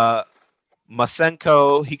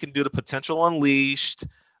 Masenko. He can do the potential unleashed.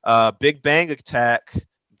 Big bang attack.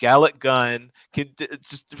 Gallic gun.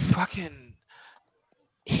 Just fucking.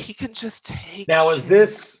 He can just take. Now, is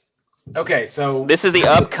this Okay, so This is the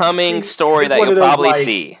upcoming story it's that one you'll of those, probably like,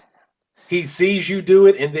 see. he sees you do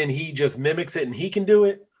it, and then he just mimics it, and he can do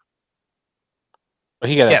it. Or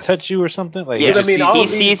he gotta Yes. touch you or something. Like, Yeah. Because, I mean, all He of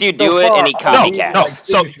these sees you so do it, far, and he all of these, copycats. No. like,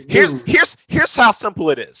 So signature moves. here's how simple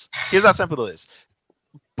it is. Here's how simple it is.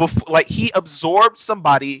 Like he absorbed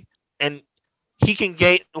somebody, and he can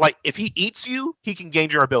gain. Like if he eats you, he can gain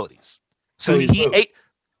your abilities. So he's he Boo. ate,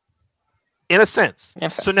 in a sense. In a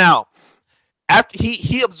So sense. now, after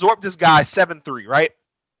he absorbed this guy 7-3, right?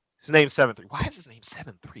 His name's 7-3. Why is his name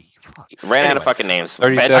 7-3? Fuck. Ran out Anyway. of fucking names.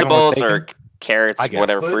 37 was Vegetables or taken? carrots, I guess.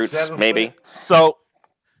 whatever, 6 foot, fruits, 7 maybe. foot.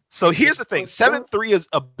 So here's the thing. 7-3's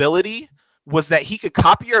ability was that he could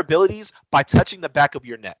copy your abilities by touching the back of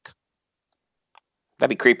your neck. That'd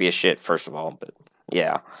be creepy as shit, first of all, but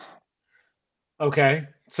yeah. Okay,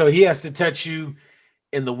 so he has to touch you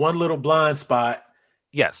in the one little blind spot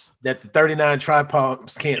Yes. that the 39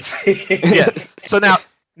 tripods can't see. Yeah. So now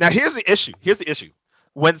here's the issue.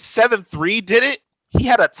 When 7-3 did it, he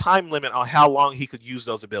had a time limit on how long he could use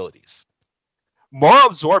those abilities. Moro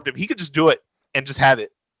absorbed him. He could just do it and just have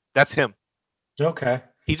it. That's him. Okay.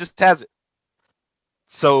 He just has it.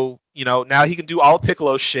 So, now he can do all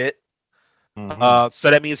Piccolo shit. Mhm.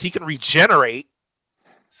 So that means he can regenerate.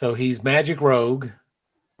 So he's Magic Rogue.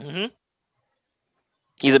 Mm-hmm.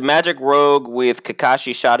 He's a magic rogue with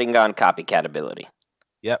Kakashi Sharingan copycat ability.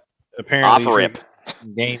 Apparently, Off if a you rip.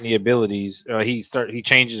 gain the abilities. He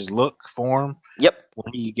changes look, form Yep.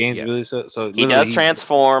 when he gains Yeah. abilities. So He literally does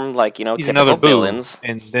transform, like, He's typical another Boo, villains.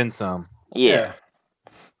 and then some. Yeah.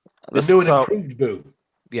 The new and So- improved Boo.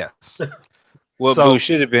 Yes. What So- Boo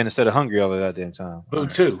should have been instead of hungry all the goddamn time. Boo All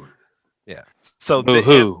right. 2. Yeah. So Boo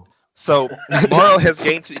hoo. So Moro has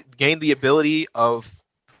gained the ability of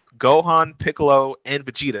Gohan, Piccolo, and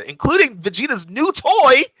Vegeta, including Vegeta's new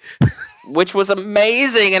toy. Which was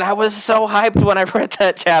amazing, and I was so hyped when I read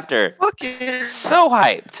that chapter. Fucking So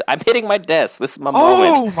hyped. I'm hitting my desk. This is my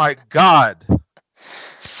moment. oh my god.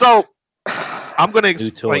 So I'm gonna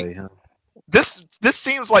New toy. Huh? this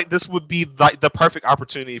seems like this would be like the perfect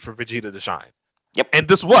opportunity for Vegeta to shine. Yep. And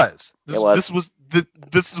this was. It was.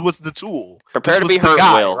 This was the tool. Prepare This to was be the hurt,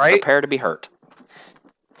 guy, Will. right? Prepare to be hurt.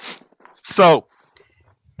 So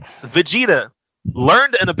Vegeta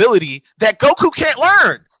learned an ability that Goku can't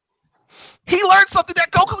learn. He learned something that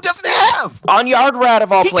Goku doesn't have. On Yard Rat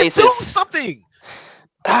of all He can do places. something.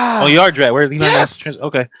 Oh, Yard Rat. Where he learned Yes. that?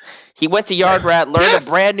 Okay. He went to Yard Rat, learned Yes. a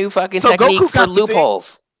brand new fucking So technique Goku for got the thing.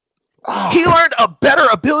 loopholes. He learned a better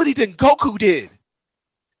ability than Goku did.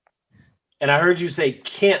 And I heard you say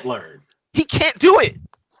can't learn. He can't do it.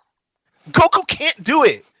 Goku can't do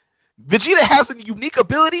it. Vegeta has a unique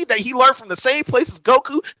ability that he learned from the same place as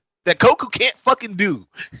Goku that Goku can't fucking do.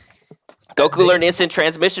 Goku learned instant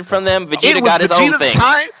transmission from them. Vegeta It was got his own Vegeta's thing.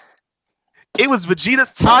 time. It was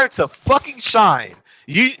Vegeta's time to fucking shine.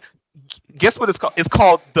 You guess what it's called? It's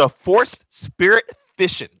called the Forced Spirit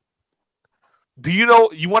Fission. Do you know?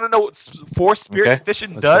 You want to know what Forced Spirit Okay,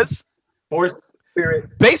 Fission let's does? Force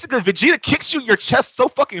Spirit. Basically, Vegeta kicks you in your chest so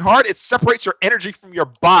fucking hard it separates your energy from your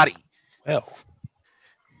body.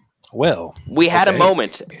 Well. We had a Okay.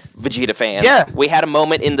 moment, Vegeta fans. Yeah. We had a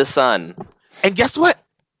moment in the sun. And guess what?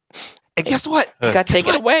 It Got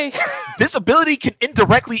taken away. This ability can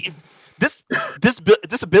indirectly this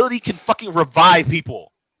ability can fucking revive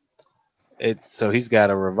people. So he's got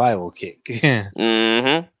a revival kick.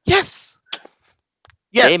 Mm-hmm. Yes.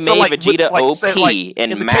 Yeah, They made Vegeta OP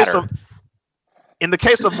and matter. In the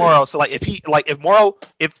case of Moro, so like if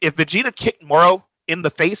Vegeta kicked Moro in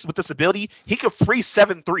the face with this ability, he could free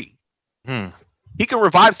 7-3. He can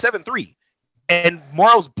revive 7-3. And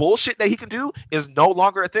Moro's bullshit that he can do is no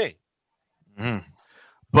longer a thing.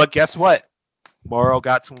 But guess what? Moro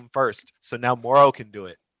got to him first. So now Moro can do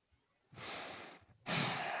it.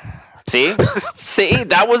 See? See?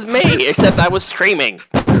 That was me, except I was screaming.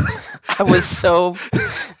 I was so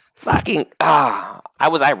fucking... I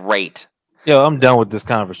was irate. Yo, I'm done with this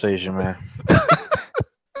conversation, man.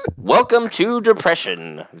 Welcome to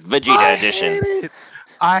Depression, Vegeta Edition.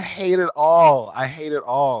 I hate it all. I hate it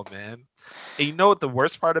all, man. And you know what the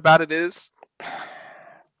worst part about it is?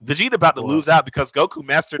 Vegeta about to lose out because Goku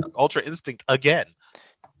mastered Ultra Instinct again.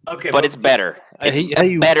 Okay, But it's better. It's How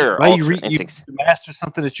you better Ultra Instinct. master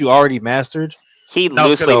something that you already mastered? He No,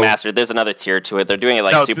 loosely so- mastered. There's another tier to it. They're doing it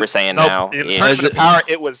like No, Super Saiyan no, now. In Yeah. terms of the power,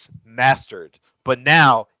 it was mastered. But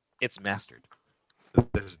now it's mastered.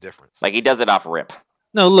 There's a difference. Like he does it off rip.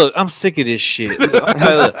 No, look, I'm sick of this shit.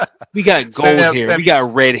 Look, we got gold hair, Sam. we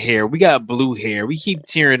got red hair, we got blue hair. We keep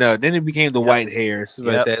tearing up. Then it became the white hair. So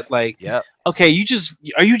like Yep. that. It's like, Yep. okay,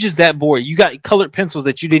 are you just that bored? You got colored pencils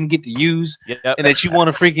that you didn't get to use Yep. and that you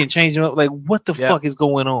want to freaking change them up? Like, what the Yep. fuck is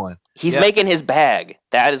going on? He's making his bag.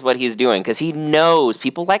 That is what he's doing because he knows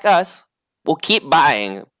people like us will keep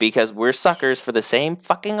buying because we're suckers for the same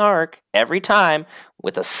fucking arc every time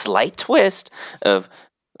with a slight twist of,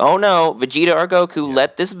 oh no, Vegeta or Goku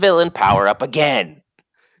let this villain power up again.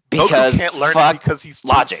 Because Goku can't learn it because he's too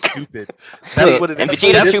logic. stupid. That's what it is. And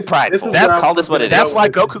Vegeta's too prideful. Call this what it is. That's why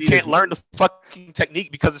Goku can't learn the fucking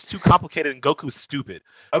technique because it's too complicated and Goku's stupid.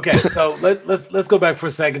 Okay, so let's go back for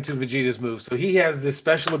a second to Vegeta's move. So he has this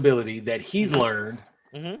special ability that he's learned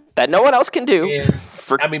that no one else can do. And,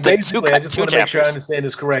 I mean, basically, I just want to make sure I understand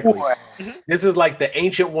this correctly. This is like the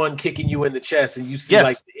ancient one kicking you in the chest, and you see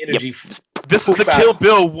like the energy. This is the Kill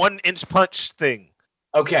Bill 1-inch punch thing.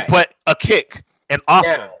 Okay, but a kick and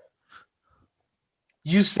awesome. Now,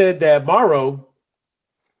 you said that Maro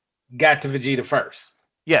got to Vegeta first.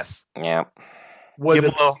 Yes. Yeah. Was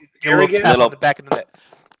it arrogance? On the back of the neck.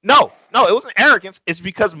 No, it wasn't arrogance. It's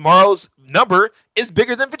because Maro's number is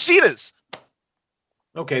bigger than Vegeta's.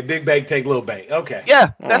 Okay, big bag, take little bag. Okay. Yeah,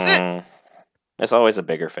 that's it. There's always a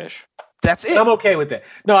bigger fish. That's it. I'm okay with that.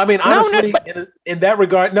 No, I mean, honestly, in that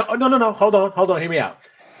regard, no. Hold on. Hear me out.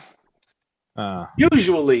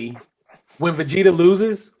 Usually, when Vegeta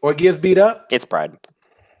loses or gets beat up, it's pride.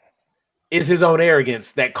 It's his own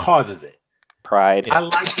arrogance that causes it. Pride. I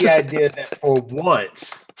like the idea that for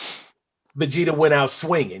once, Vegeta went out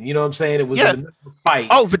swinging. You know what I'm saying? It was in the fight.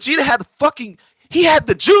 Oh, Vegeta had he had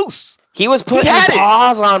the juice. He was putting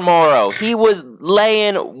paws on Moro. He was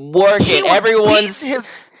working. Hands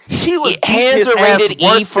are rated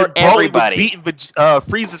E for everybody. Beating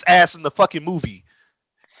Frieza's ass in the fucking movie.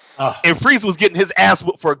 And Frieza was getting his ass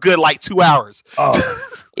whooped for a good 2 hours.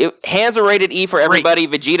 Hands are rated E for everybody.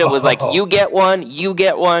 Vegeta was like, you get one, you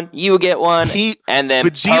get one, you get one. And then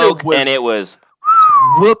Vegeta and it was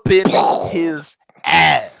whooping his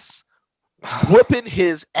ass. Whooping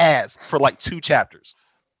his ass for 2 chapters.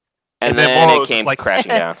 And then it came crashing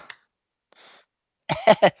down.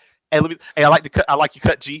 I like you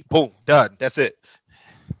cut G. Boom, done. That's it.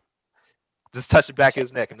 Just touch the back of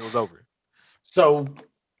his neck and it was over. So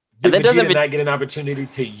did Vegeta not get an opportunity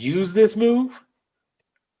to use this move?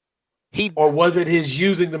 Or was it his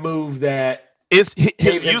using the move that his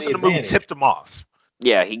using the move tipped him off?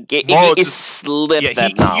 Yeah, he slipped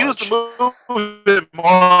that knowledge. He used the move and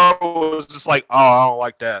Moro was just like, oh, I don't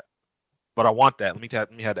like that. But I want that. Let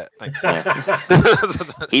me have that. Thanks.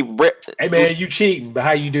 He ripped. Hey man, you cheating, but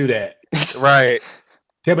how you do that? Right.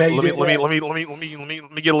 Tell me how you do that. Let me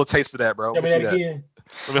get a little taste of that, bro. Tell me that again.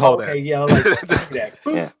 Let me hold that. Okay, yeah, I like that.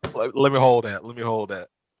 Let me hold that. Let me hold that.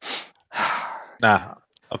 Nah,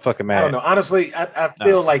 I'm fucking mad. I don't know. Honestly, I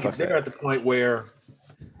feel like they're at the point where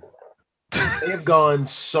they've gone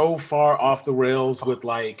so far off the rails with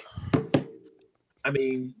I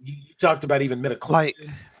mean, you talked about even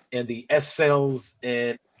midichlorians and the S cells,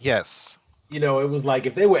 and yes, it was like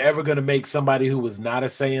if they were ever going to make somebody who was not a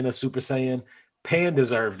Saiyan a Super Saiyan, Pan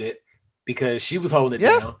deserved it because she was holding it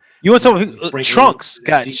down. You want to Trunks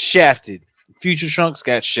got shafted. Future Trunks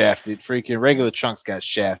got shafted. Freaking regular Trunks got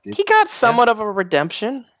shafted. He got somewhat of a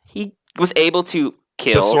redemption. He was able to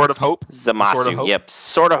kill the Sword of Hope. Zamasu. Yep,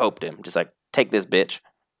 sort of hoped him. Just take this bitch.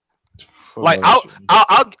 I'll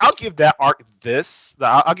give that arc this.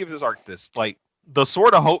 I'll give this arc this. The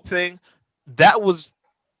Sword of Hope thing, that was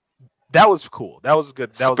cool. That was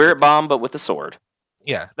good. Spirit bomb, but with the sword.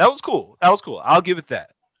 Yeah, that was cool. I'll give it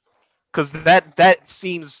that. Because that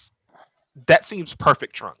seems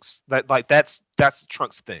perfect Trunks. That's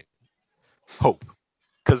Trunks thing. Hope.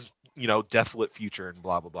 Because desolate future and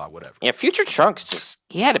blah blah blah, whatever. Yeah, Future Trunks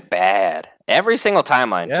he had it bad. Every single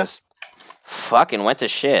timeline just fucking went to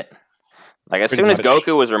shit. As soon as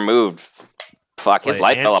Goku was removed, his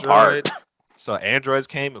life fell apart. So androids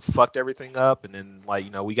came and fucked everything up, and then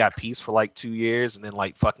we got peace for 2 years, and then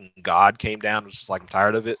fucking God came down and was just I'm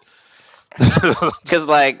tired of it.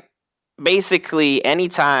 Because basically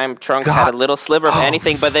anytime Trunks had a little sliver of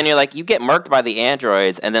anything, but then you get murked by the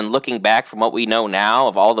androids, and then looking back from what we know now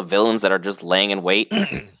of all the villains that are just laying in wait,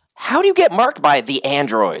 how do you get marked by the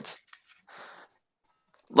androids?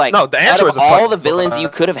 No, the androids out of all the villains you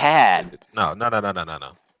could have had. No.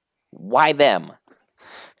 Why them?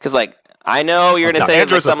 Because I know you're gonna say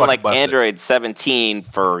something like Android 17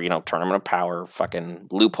 for Tournament of Power fucking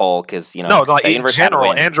loophole because in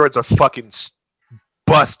general androids are fucking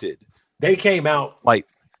busted. They came out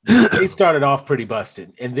they started off pretty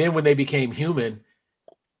busted, and then when they became human,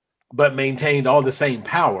 but maintained all the same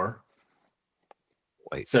power.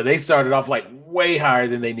 So they started off way higher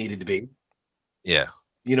than they needed to be. Yeah.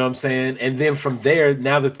 You know what I'm saying? And then from there,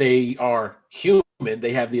 now that they are human,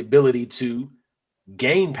 they have the ability to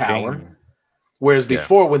gain power. Whereas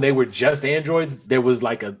before, when they were just androids, there was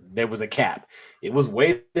a cap. It was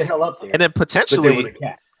way the hell up there. And then but there was a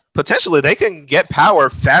cap. potentially they can get power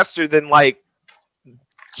faster than like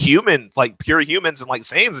pure humans and like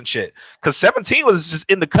Saiyans and shit. Because 17 was just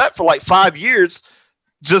in the cut for like 5 years,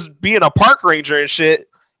 just being a park ranger and shit.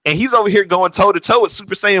 And he's over here going toe to toe with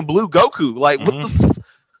Super Saiyan Blue Goku. Like,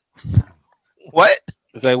 what?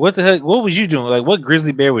 It's like, what the heck? What was you doing? Like, what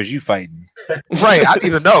grizzly bear was you fighting? Right, I didn't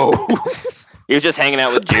even know. He was just hanging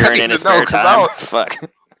out with Jiren in his spare time. Fuck.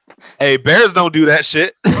 Hey, bears don't do that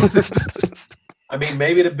shit. I mean,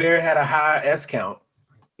 maybe the bear had a high S count.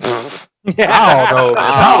 I don't know,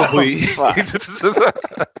 man. Probably.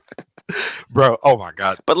 Bro, oh my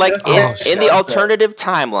god. But like in the alternative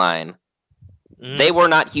timeline, they were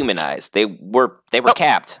not humanized. They were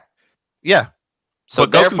capped. Yeah. So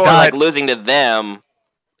but therefore, like losing to them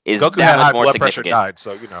is Goku that had much high more blood significant. pressure, died,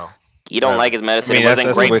 so you know. You don't like his medicine. It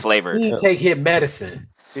wasn't great flavor. He didn't take his medicine.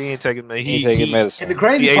 He ain't taking medicine. And the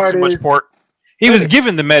crazy part is, he was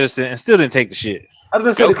given the medicine and still didn't take the shit. I was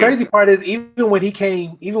gonna say the crazy part is even when the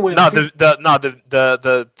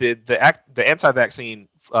anti-vaccine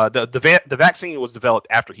the vaccine was developed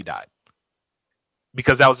after he died,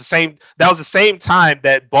 because that was the same time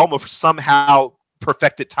that Bulma somehow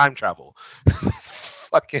perfected time travel.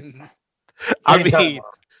 Fucking,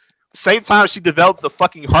 same time she developed the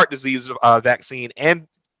fucking heart disease vaccine and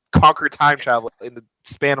conquered time travel in the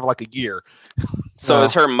span of like a year. So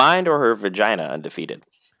is her mind or her vagina undefeated?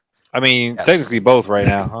 I mean, technically both right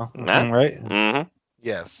now, huh? Right? Mm-hmm.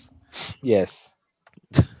 Yes.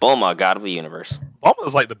 Bulma, god of the universe. Bulma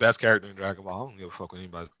is like the best character in Dragon Ball. I don't give a fuck what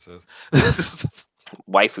anybody says.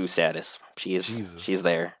 Waifu status. She's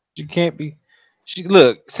there. She can't be.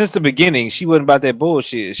 Look, since the beginning, she wasn't about that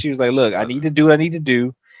bullshit. She was like, look, I need to do what I need to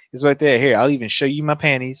do. It's right there. Here, I'll even show you my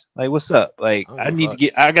panties. Like, what's up? Like, I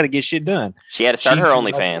gotta get shit done. She had to start her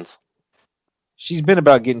OnlyFans. She's been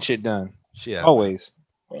about getting shit done. Always.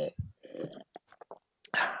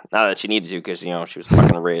 Not that she needed to, because, she was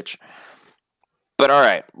fucking rich. But all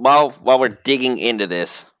right, while we're digging into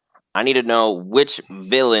this, I need to know which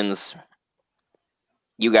villains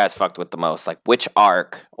you guys fucked with the most. Like, which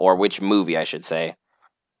arc, or which movie, I should say,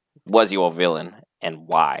 was your villain, and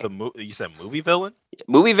why? You said movie villain?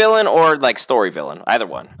 Movie villain or, like, story villain. Either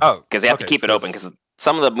one. Oh. Because they have to keep it open, because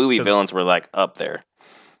some of the movie villains were, like, up there.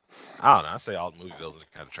 I don't know. I say all the movie villains are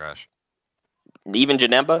kind of trash. Even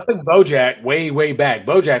Janemba? I think Bojack, way back.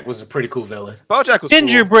 Bojack was a pretty cool villain. Bojack was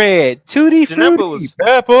gingerbread, tutti frutti,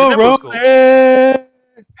 pepperoni. Cool. Yeah,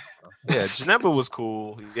 Janemba was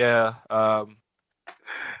cool. Yeah. I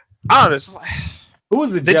don't know. Who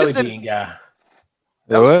was the Jelly Bean guy?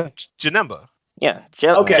 What? Janemba. Yeah.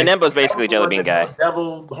 Janemba's basically Jelly Bean guy.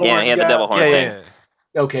 Devil horn. Yeah, he had the devil horn thing.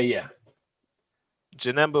 Yeah. Okay, yeah.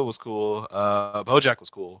 Janemba was cool. Bojack was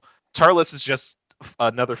cool. Turles is just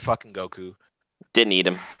another fucking Goku. Didn't need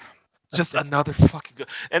him. Just another fucking Goku.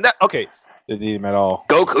 And that, okay. Didn't need him at all.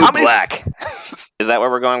 Goku Black. Is that where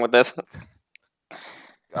we're going with this?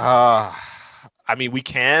 I mean, we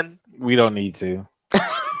can. We don't need to.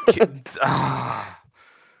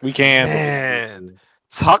 We can. Man,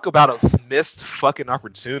 talk about a missed fucking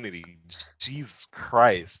opportunity. Jesus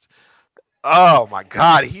Christ. Oh my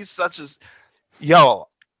God. He's such a... Yo.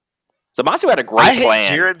 Zamasu had a great plan. I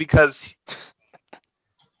hate Jiren because...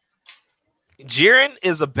 Jiren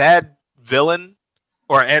is a bad villain,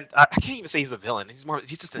 I can't even say he's a villain.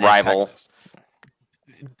 He's just an rival. Antagonist.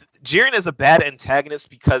 Jiren is a bad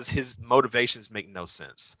antagonist because his motivations make no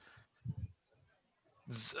sense.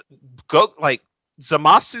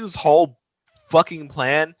 Zamasu's whole fucking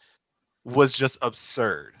plan was just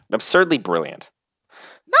absurd. Absurdly brilliant.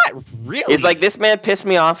 Not really. It's like, this man pissed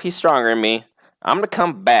me off. He's stronger than me. I'm gonna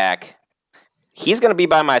come back. He's gonna be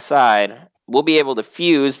by my side. We'll be able to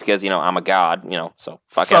fuse because, I'm a god, so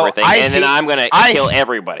fuck everything. Then I'm going to kill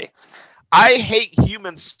everybody. I hate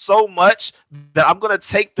humans so much that I'm going to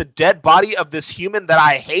take the dead body of this human that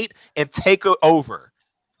I hate and take it over.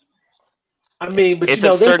 I mean, but it's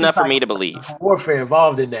absurd enough for me to believe. Warfare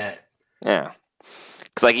involved in that. Yeah.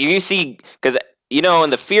 Because, like, you see, because, in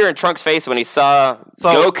the fear in Trunks' face when he saw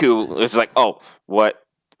Goku, it was like, oh, what?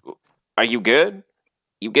 Are you good?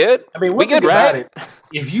 You good? I mean, we good, right?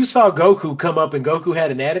 If you saw Goku come up and Goku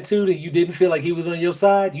had an attitude and you didn't feel like he was on your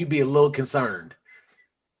side, you'd be a little concerned.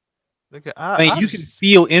 You can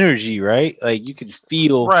feel energy, right? Like, you can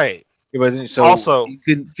feel... Right. It wasn't, so also, you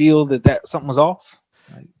couldn't feel that something was off?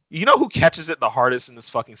 You know who catches it the hardest in this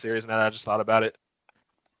fucking series, and I just thought about it?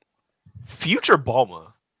 Future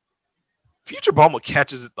Bulma. Future Bulma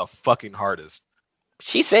catches it the fucking hardest.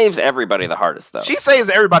 She saves everybody the hardest, though. She saves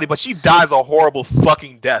everybody, but she dies a horrible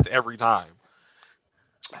fucking death every time.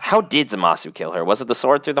 How did Zamasu kill her? Was it the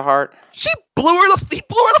sword through the heart? He blew her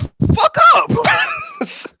the fuck up.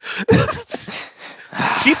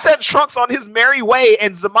 She sent Trunks on his merry way,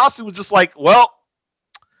 and Zamasu was just like, well,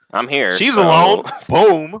 I'm here. She's so... alone.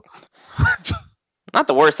 Boom. Not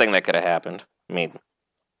the worst thing that could have happened. I mean,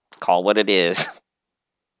 call what it is.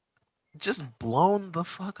 Just blown the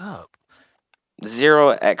fuck up. Zero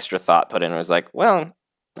extra thought put in. It was like, well, all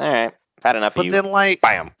right, I've had enough of you. But then, like,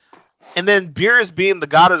 bam. And then Beerus, being the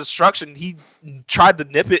god of destruction, he tried to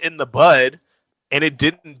nip it in the bud, and it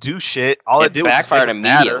didn't do shit. All it did was backfired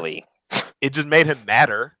immediately. It just made him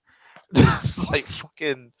madder. It's like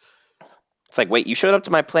fucking. It's like, wait, you showed up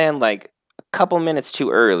to my plan like a couple minutes too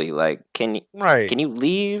early. Like, can you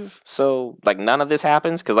leave so like none of this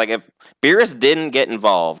happens? Because like if Beerus didn't get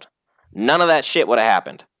involved, none of that shit would have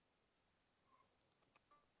happened.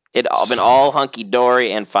 It'd all been all hunky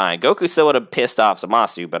dory and fine. Goku still would have pissed off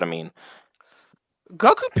Zamasu, but I mean,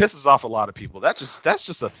 Goku pisses off a lot of people. That's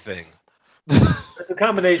just a thing. It's a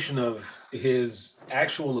combination of his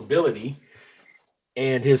actual ability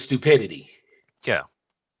and his stupidity. Yeah.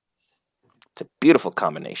 It's a beautiful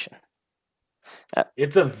combination.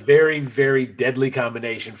 It's a very, very deadly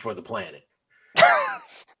combination for the planet.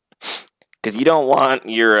 Because you don't want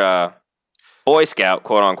your Boy Scout,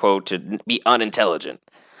 quote unquote, to be unintelligent.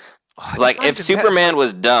 Like, if Superman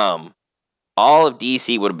was dumb, all of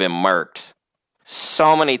DC would have been murked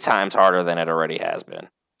so many times harder than it already has been.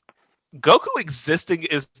 Goku existing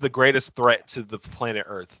is the greatest threat to the planet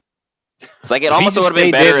Earth. It's like it almost would have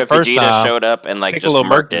been better if Vegeta showed up and like just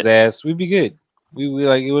murked his ass. We'd be good. We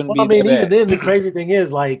like it wouldn't be. I mean, even then, the crazy thing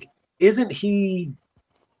is, like, isn't he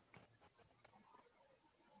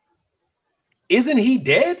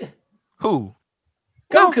dead? Who?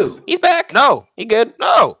 Goku. He's back. No, he good.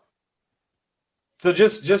 No. So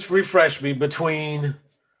just refresh me between.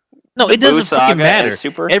 No, it doesn't fucking matter.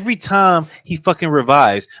 Super. Every time he fucking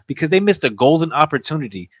revives, because they missed a golden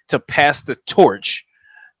opportunity to pass the torch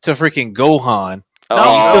to freaking Gohan.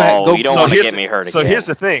 Oh, you don't want to get me hurt again. So here's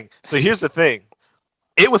the thing.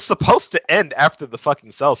 It was supposed to end after the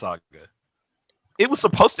fucking Cell Saga. It was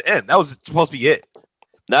supposed to end. That was supposed to be it.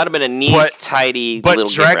 That would have been a neat, tidy but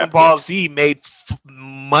little Dragon Ball Z made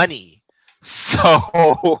money. So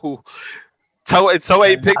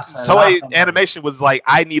Toei Animation was like,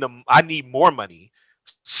 I need more money.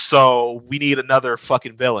 So we need another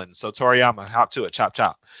fucking villain. So Toriyama, hop to it, chop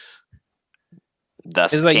chop.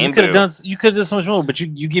 Thus it's like you could have done so much more, but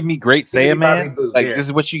you give me Great Saiyaman. Like this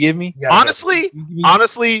is what you give me. Honestly,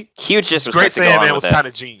 huge disrespect. Great Saiyaman was kind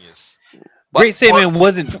of genius. Great Saiyaman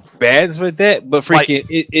wasn't bad with that, but freaking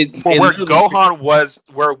where Gohan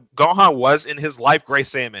was in his life, Great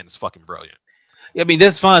Saiyaman is fucking brilliant. I mean,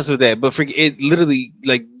 that's fine with that, but freaking it literally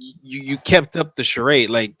like you kept up the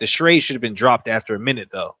charade. Like the charade should have been dropped after a minute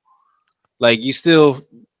though. Like you still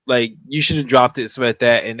like you should have dropped it so like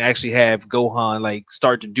that and actually have Gohan like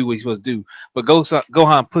start to do what he's supposed to do. But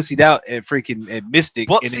Gohan pussied out at Mystic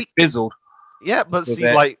and it fizzled. Yeah, but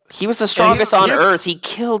see, like he was the strongest on Earth. He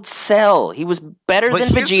killed Cell. He was better than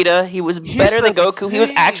Vegeta. He was better than Goku. He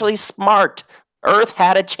was actually smart. Earth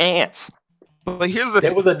had a chance. But here's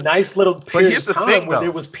there was a nice little period of time where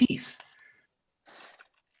there was peace.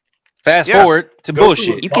 Fast forward to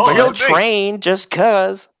bullshit. You can still train just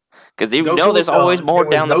because you know there's always more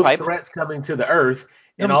down the pipe. Threats coming to the Earth,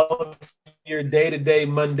 and all of your day-to-day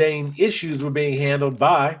mundane issues were being handled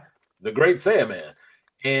by the Great Saiyaman.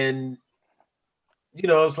 And you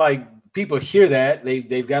know, it's like people hear that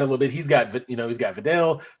they've got a little bit. He's got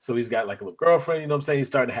Videl, so he's got like a little girlfriend. You know what I'm saying? He's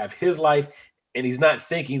starting to have his life. And he's not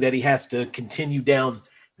thinking that he has to continue down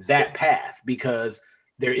that path because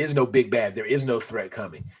there is no big bad. There is no threat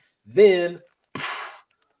coming. Then,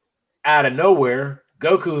 out of nowhere,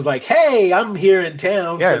 Goku's like, hey, I'm here in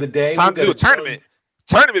town for the day. It's time to do a tournament.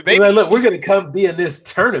 Tournament, baby. Like, look, we're going to come be in this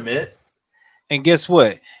tournament. And guess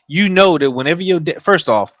what? You know that whenever your first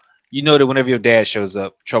off, you know that whenever your dad shows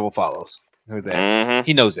up, trouble follows. Mm-hmm.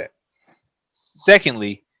 He knows that.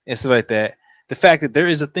 Secondly, and stuff like that, the fact that there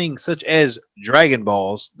is a thing such as Dragon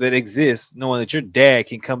Balls that exists, knowing that your dad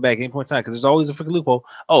can come back at any point in time, because there's always a freaking loophole.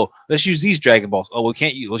 Oh, let's use these Dragon Balls. Oh, we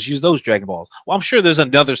can't use. Let's use those Dragon Balls. Well, I'm sure there's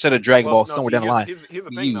another set of Dragon Balls somewhere down the line. Here's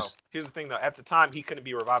the thing, though. At the time, he couldn't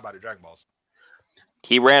be revived by the Dragon Balls.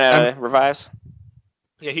 He ran out of revives.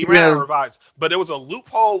 Yeah, he ran out of revives. But there was a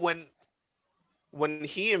loophole when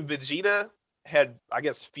he and Vegeta had, I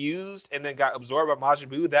guess, fused and then got absorbed by Majin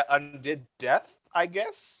Buu. That undid death, I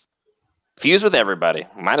guess. Fuse with everybody.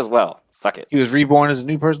 Might as well. Fuck it. He was reborn as a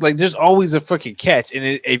new person. Like, there's always a fucking catch.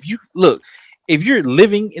 And if you're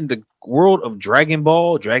living in the world of Dragon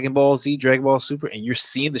Ball, Dragon Ball Z, Dragon Ball Super, and you're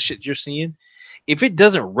seeing the shit you're seeing, if it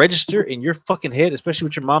doesn't register in your fucking head, especially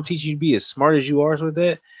with your mom teaching you to be as smart as you are with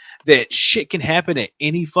that shit can happen at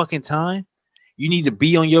any fucking time. You need to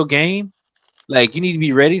be on your game. Like you need to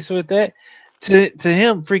be ready. So with that, to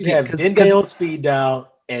him, freaking, You have Dende on speed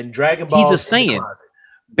dial and Dragon Ball. He's just saying,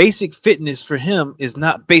 basic fitness for him is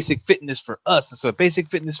not basic fitness for us. And so basic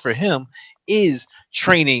fitness for him is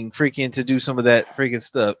training freaking to do some of that freaking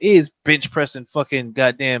stuff. Is bench pressing fucking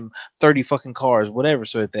goddamn 30 fucking cars, whatever.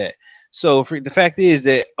 So at that. So the fact is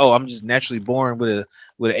that I'm just naturally born with an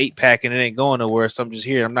 8-pack and it ain't going nowhere. So I'm just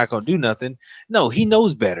here. I'm not gonna do nothing. No, he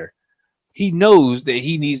knows better. He knows that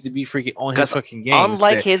he needs to be freaking on his fucking game.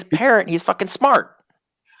 Unlike his parent, he's fucking smart.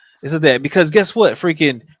 Is it that? Because guess what?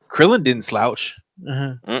 Freaking Krillin didn't slouch.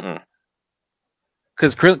 Because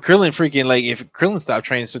Krillin freaking, like, if Krillin stopped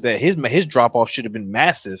training, so that his drop off should have been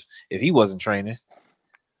massive if he wasn't training.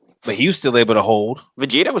 But he was still able to hold.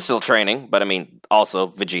 Vegeta was still training, but I mean, also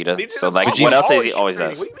Vegeta. So like, Vegeta what else is he always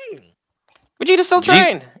does? What do you mean? Vegeta still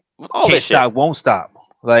trained. All Can't this shit. stop, won't stop.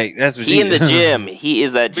 Like that's Vegeta. He in the gym. He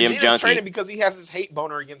is that gym Vegeta's junkie. training because he has his hate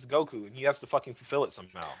boner against Goku, and he has to fucking fulfill it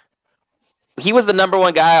somehow. He was the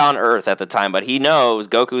 #1 guy on Earth at the time, but he knows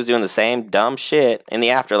Goku's doing the same dumb shit in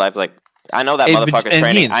the afterlife. Like, I know that motherfucker's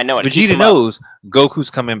training. Again, I know it. Vegeta knows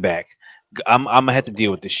Goku's coming back. I'm gonna have to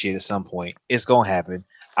deal with this shit at some point. It's gonna happen.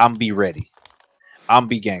 I'm be ready. I'm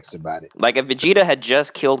be gangster about it. Like, if Vegeta had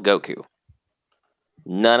just killed Goku,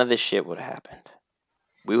 none of this shit would have happened.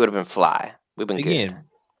 We would have been fly. We've been good.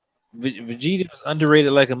 Vegeta was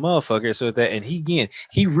underrated like a motherfucker, so that, and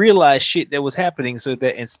he realized shit that was happening, so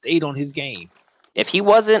that, and stayed on his game. If he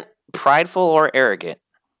wasn't prideful or arrogant,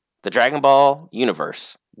 the Dragon Ball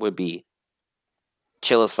universe would be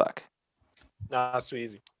chill as fuck. Nah, that's too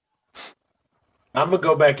easy. I'm gonna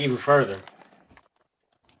go back even further.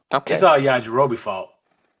 Okay. It's all Yajirobe's fault.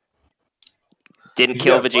 Didn't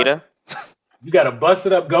kill Vegeta? You got a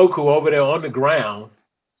busted up Goku over there on the ground.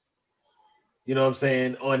 You know what I'm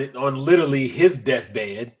saying? On literally his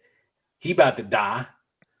deathbed. He about to die.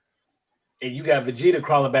 And you got Vegeta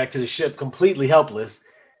crawling back to the ship completely helpless.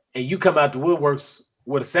 And you come out the woodworks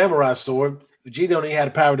with a samurai sword. Vegeta don't even have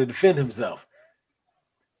the power to defend himself.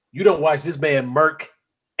 You don't watch this man murk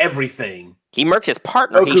everything. He murked his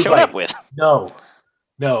partner Goku's he showed up with. No.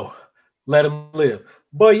 Let him live.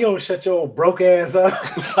 Boy, you don't shut your old broke ass up.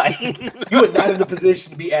 Like, you are not in a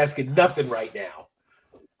position to be asking nothing right now.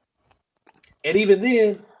 And even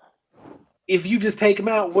then, if you just take him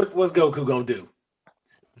out, what's Goku gonna do?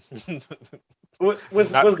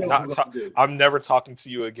 What's Goku gonna do? I'm never talking to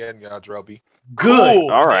you again, Yajirobe. Good.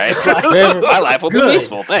 Cool. All right. My life will be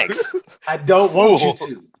peaceful. Thanks. I don't want you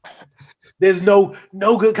to. There's no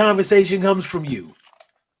good conversation comes from you.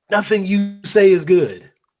 Nothing you say is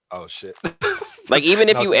good. Oh shit. Like, even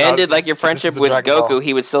if you ended like your friendship with Goku,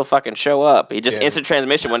 he would still fucking show up. He just instant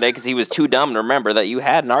transmission one day because he was too dumb to remember that you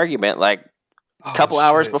had an argument like a couple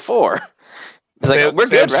hours before. He's like, we're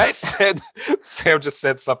good, right? Sam just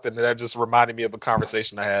said something that just reminded me of a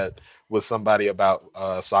conversation I had with somebody about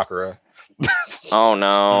Sakura. Oh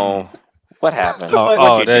no. What happened?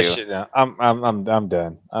 Oh, that shit. Now. I'm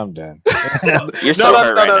done. I'm done. You're so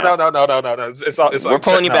hurt right now. No. It's all. We're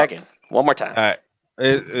pulling you back in one more time. All right.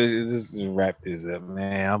 Let's wrap this up,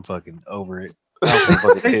 man. I'm fucking over it.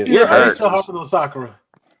 Are they still hopping on Sakura?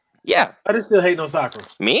 Yeah. I just still hating on Sakura.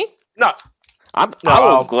 Me? No. I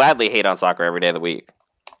will gladly hate on Sakura every day of the week.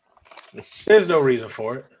 There's no reason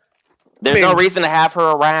for it. There's no reason to have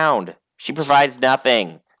her around. She provides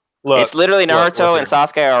nothing. Look, it's literally Naruto and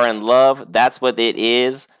Sasuke are in love. That's what it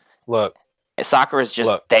is. Look. Sakura's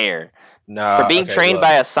just there. Nah, for being trained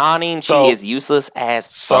by a Sanin, she is useless as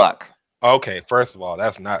fuck. Okay, first of all,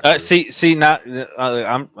 that's not true. See, not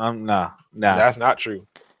nah. That's not true.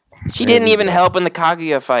 She didn't even help in the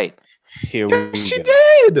Kaguya fight. She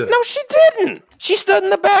did. No, she didn't. She stood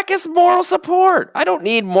in the back as moral support. I don't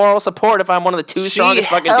need moral support if I'm one of the two strongest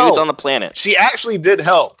fucking dudes on the planet. She actually did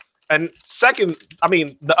help. And second, I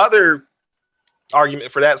mean, the other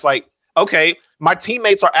argument for that is like, okay, my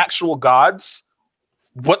teammates are actual gods.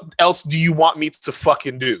 What else do you want me to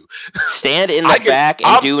fucking do? Stand in the back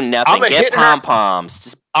and do nothing. Get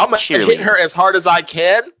pom-poms. I'm going to hit her as hard as I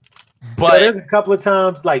can. But there's a couple of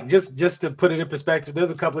times, like, just to put it in perspective, there's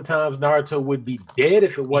a couple of times Naruto would be dead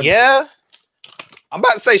if it wasn't. Yeah. I'm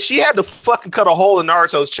about to say, she had to fucking cut a hole in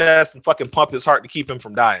Naruto's chest and fucking pump his heart to keep him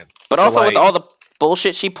from dying. But so also, with all the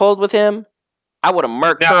bullshit she pulled with him, I would have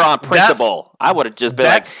murked her on principle. I would have just been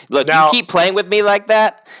like, look, you keep playing with me like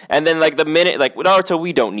that, and then like the minute, like, Naruto,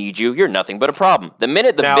 we don't need you. You're nothing but a problem. The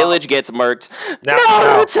minute the village gets murked,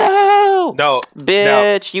 Naruto! No.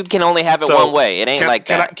 Bitch, you can only have it one way. It ain't like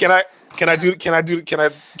that. Can Can I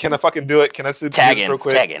fucking do it? Can I sit Tag this in, real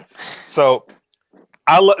quick? tag in. So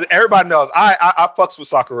everybody knows I fucks with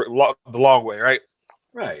Sakura the long way, right?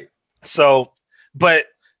 Right. So, but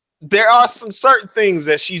there are some certain things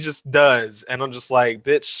that she just does, and I'm just like,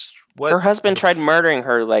 bitch, what? Her husband tried murdering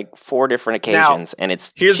her like 4 different occasions, and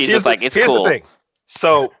she's just like, it's cool. The thing.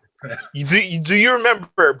 So, do you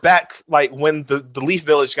remember back like when the Leaf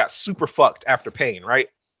Village got super fucked after Pain, right?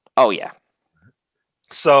 Oh yeah.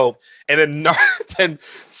 So, and then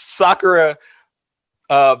Sakura,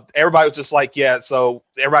 everybody was just like, yeah. So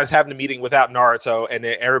everybody's having a meeting without Naruto, and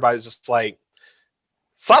then everybody's just like,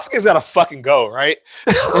 Sasuke's gotta fucking go, right?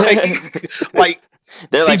 like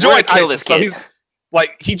they're like, we're gonna kill this kid. So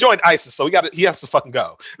he joined ISIS, so he has to fucking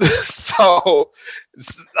go. So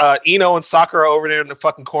Ino and Sakura over there in the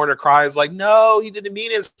fucking corner cries like, no, he didn't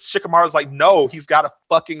mean it. Shikamaru's like, no, he's gotta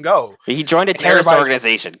fucking go. He joined a terrorist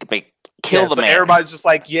organization. Kill the man. Everybody's just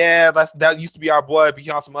like, yeah, that used to be our boy, but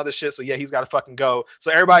he on some other shit, so yeah, he's gotta fucking go.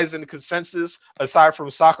 So everybody's in the consensus, aside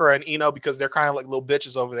from Sakura and Ino, because they're kind of like little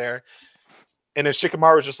bitches over there. And then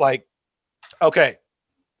Shikamaru's just like, okay,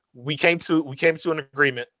 we came to an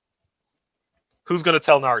agreement. Who's gonna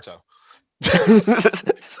tell Naruto?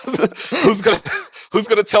 who's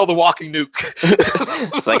gonna tell the walking nuke?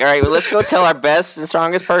 It's like, all right, well, let's go tell our best and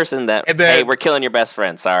strongest person that, hey, we're killing your best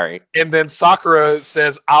friend. Sorry. And then Sakura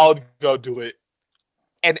says, I'll go do it.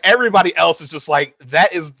 And everybody else is just like,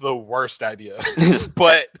 that is the worst idea.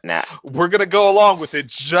 But we're gonna go along with it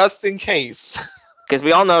just in case. Because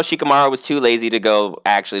we all know Shikamaru was too lazy to go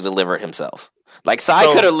actually deliver it himself. Like, Sai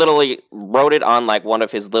could have literally wrote it on like one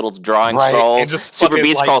of his little drawing scrolls. Super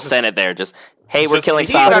Beast Scroll sent it there. Just, hey, we're killing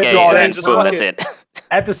Sasuke. And boom, that's it.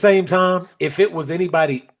 At the same time, if it was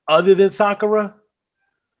anybody other than Sakura,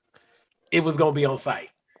 it was going to be on site.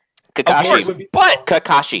 Kakashi. But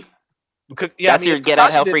Kakashi. That's your get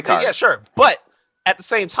out hell free card. Yeah, sure. But at the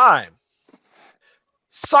same time,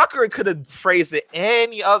 Sakura could have phrased it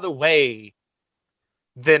any other way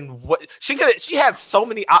than what she had so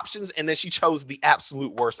many options, and then she chose the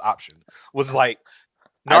absolute worst option. Was like,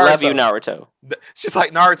 Naruto, I love you, Naruto. She's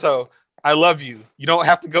like, Naruto, I love you. You don't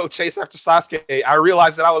have to go chase after Sasuke. I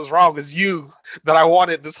realized that I was wrong. It's you that I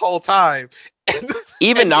wanted this whole time.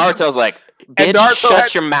 Even Naruto's like, bitch,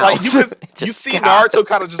 shut your mouth. Like, you see Naruto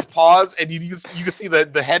kind of just pause, and you can see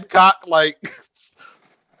the head cock, like,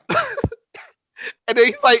 and then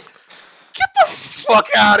he's like, get the fuck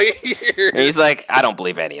out of here. And he's like, I don't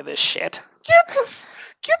believe any of this shit.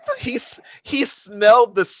 He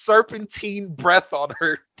smelled the serpentine breath on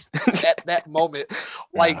her at that moment.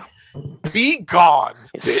 Like, be gone.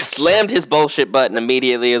 He slammed his bullshit button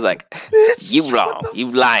immediately. He was like, you wrong. You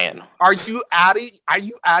lying. Are you out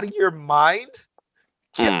of your mind?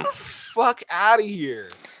 Get the fuck out of here.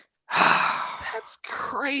 That's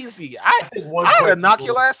crazy. I'm gonna knock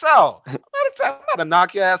your ass out. I'm gonna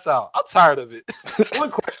knock your ass out. I'm tired of it. One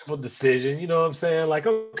questionable decision, you know what I'm saying? Like,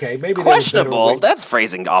 okay, maybe questionable. That's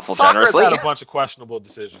phrasing awful generously. Had a bunch of questionable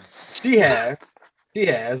decisions. She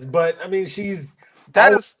has, but I mean, she's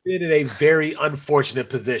been in a very unfortunate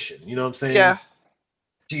position. You know what I'm saying? Yeah.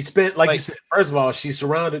 She spent, like you said, first of all, she's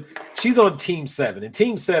on Team 7, and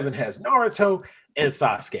Team 7 has Naruto and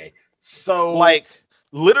Sasuke. So, like,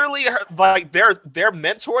 literally, their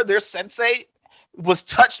mentor, their sensei, was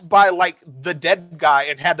touched by like the dead guy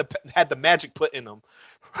and had the magic put in him.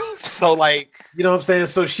 So, like, you know what I'm saying?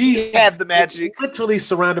 So she had the magic, literally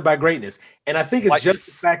surrounded by greatness. And I think it's just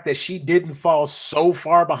the fact that she didn't fall so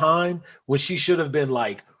far behind when she should have been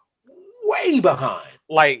like way behind.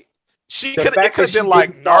 Like, it could have been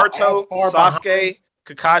like Naruto, Sasuke,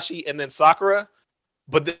 Kakashi, and then Sakura.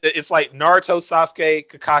 But it's like Naruto, Sasuke,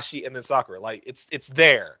 Kakashi, and then Sakura. Like, it's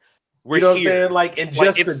there. You know what I'm saying? Like, and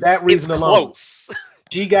just for that reason alone,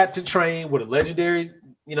 she got to train with a legendary,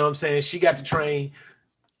 you know what I'm saying? She got to train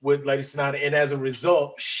with Lady Sonata, and as a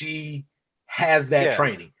result, she has that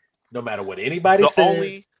training. No matter what anybody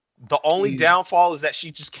says. The only downfall is that she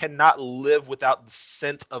just cannot live without the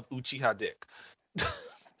scent of Uchiha dick.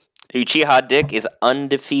 Uchiha dick is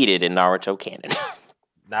undefeated in Naruto canon.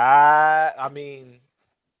 I mean,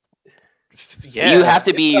 yeah. You have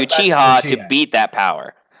to be Uchiha to beat that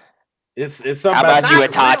power. It's something. How about you,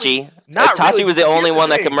 Itachi? Really, Itachi was the only one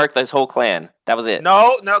that could murk this whole clan. That was it.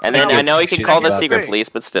 No. And then I know he can call the secret police,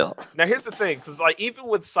 but still. Now here's the thing, because like even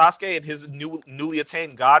with Sasuke and his newly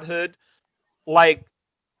attained godhood, like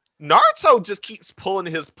Naruto just keeps pulling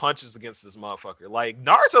his punches against this motherfucker. Like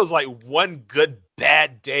Naruto's like one good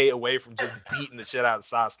bad day away from just beating the shit out of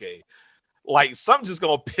Sasuke. Like something's just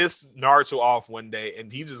gonna piss Naruto off one day,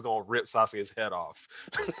 and he's just gonna rip Sasuke's head off.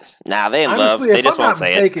 Nah, they in Honestly, love. They if just I'm won't not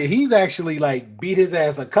say mistaken, he's actually like beat his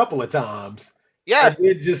ass a couple of times. Yeah, And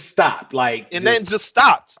then just stopped. Like, and then just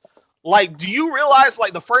stopped. Like, do you realize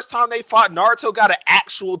like the first time they fought, Naruto got an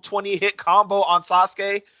actual 20-hit combo on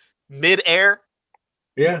Sasuke mid-air?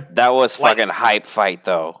 yeah. it. That was Like- fucking hype fight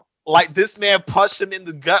though. Like this man punched him in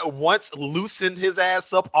the gut once, loosened his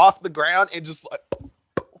ass up off the ground, and just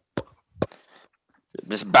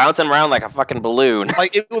Just bouncing around like a fucking balloon.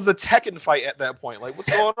 like it was a Tekken fight at that point. Like, what's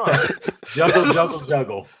going on? Juggle, juggle,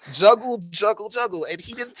 juggle. Juggle, juggle, juggle, and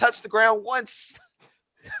he didn't touch the ground once.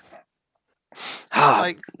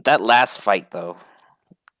 Like that last fight though.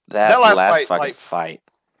 That That last last fight, fucking like- fight.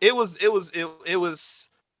 it was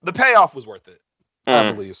the payoff was worth it. I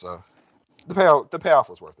Mm. believe so. The payoff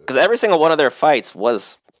was worth it. Because every single one of their fights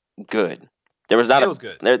was good. There was not It a, was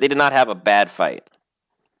good. They did not have a bad fight,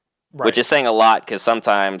 Right. which is saying a lot because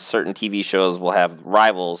sometimes certain TV shows will have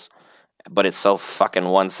rivals, but it's so fucking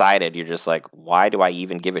one-sided. You're just like, why do I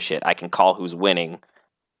even give a shit? I can call who's winning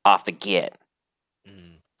off the get.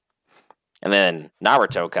 Mhm. And then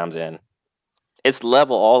Naruto comes in. It's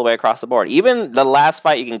level all the way across the board. Even the last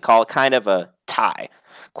fight you can call kind of a tie,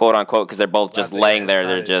 quote unquote, because they're both just laying there.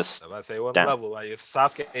 They're just I say one down. level. Like if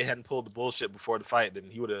Sasuke hadn't pulled the bullshit before the fight, then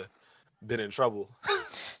he would have been in trouble.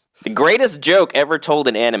 The greatest joke ever told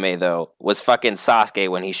in anime, though, was fucking Sasuke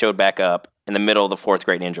when he showed back up in the middle of the Fourth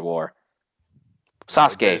Great Ninja War.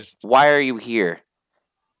 Sasuke, there's- why are you here?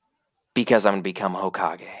 Because I'm gonna become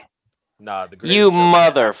Hokage. Nah, the greatest You joke-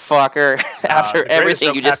 motherfucker! Nah, After the greatest everything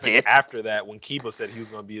joke you just happened did. After that, when Kiba said he was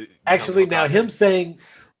going to be Actually, now Hokage. him saying,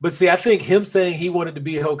 but see, I think him saying he wanted to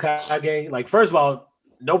be Hokage, like, first of all,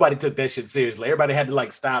 nobody took that shit seriously. Everybody had to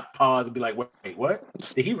like stop, pause, and be like, wait, what?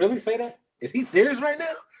 Did he really say that? Is he serious right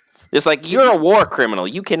now? It's like you're a war criminal.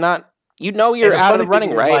 You cannot. You know you're And the out funny of running,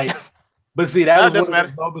 thing is, right? like, but see, that No, it was doesn't one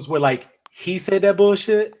of those moments where like he said that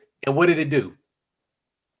bullshit, and what did it do?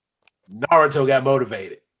 Naruto got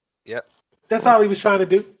motivated. Yep. That's all he was trying to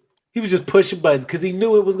do. He was just pushing buttons because he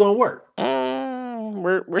knew it was going to work.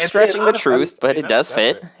 We're And stretching the honestly, truth, but it that's- does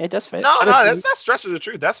that's fit. It does fit. No, Honestly- that's not stretching the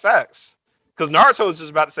truth. That's facts. Because Naruto was just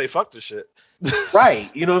about to say fuck this shit. Right.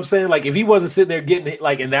 You know what I'm saying? Like if he wasn't sitting there getting it,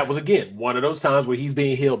 like, and that was again one of those times where he's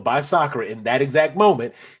being healed by Sakura in that exact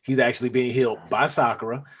moment. He's actually being healed by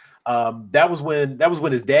Sakura. That was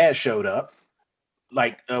when his dad showed up.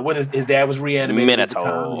 Like when his dad was reanimated at the time,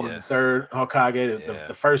 Minato. the third Hokage, Yeah.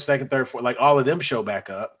 the first, second, third, fourth, like all of them show back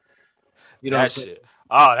up. You know what I'm that saying? shit.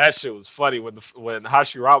 Oh, that shit was funny when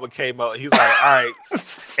Hashirama came out. He's like, all right.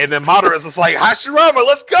 And then Madara's just like, Hashirama,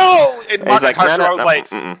 let's go. And He's like, Hashirama no, was like,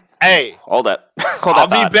 mm-mm. hey, Hold up. Hold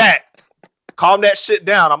I'll up. be back. Calm that shit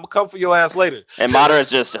down. I'm gonna come for your ass later. And Madara's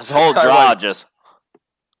just his whole Kinda jaw like- just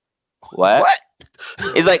what?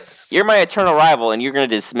 He's like, you're my eternal rival, and you're gonna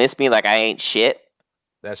dismiss me like I ain't shit.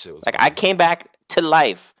 That shit was Like funny. I came back to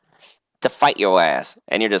life to fight your ass,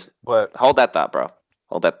 and you're just But hold that thought, bro.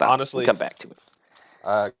 Hold that thought. Honestly- We'll come back to it.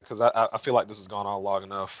 because I feel like this has gone on long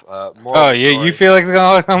enough. Moral Oh of the yeah, you story- feel like it's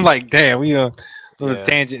going? I'm like, damn, we on a Yeah.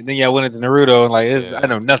 tangent. Then yeah, I went into Naruto and like, Yeah. I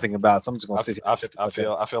know nothing about. It, so I'm just gonna I, sit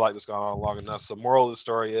here. I, I feel like this has gone on long enough. So moral of the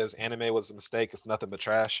story is anime was a mistake. It's nothing but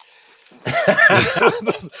trash.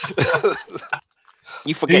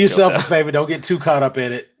 You Do forget yourself yourself. a favor. Don't get too caught up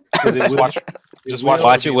in it. 'cause It Just will, watch- just watch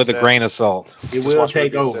Watch it being with a said. grain of salt it just will watch what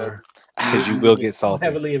take being over. because you will get salty.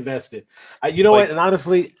 Heavily invested. You know Like- what? And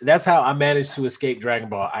honestly, that's how I managed to escape Dragon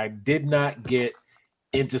Ball. I did not get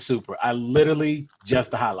into Super. I literally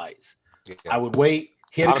just the highlights. Yeah. I would wait,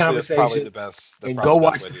 hear the Honestly, that's probably conversations, the best. That's and probably go the best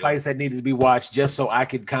watch way the to do fights that needed to be watched just so I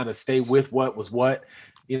could kind of stay with what was what.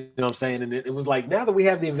 You know what I'm saying? And it was like, now that we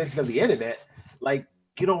have the invention of the internet, like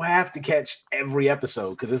you don't have to catch every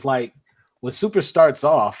episode because it's like when Super starts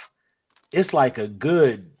off, it's like a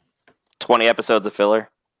good 20 episodes of filler.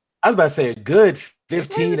 I was about to say a good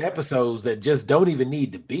 15 episodes that just don't even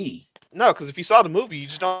need to be. No, because if you saw the movie, you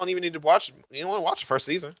just don't even need to watch. You don't want to watch the first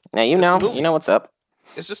season. Now you It's a know, movie. you know what's up.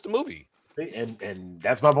 It's just a movie. And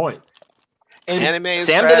that's my point. And Anime is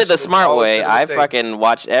Sam trash, did it the it's smart always way. been a I mistake. fucking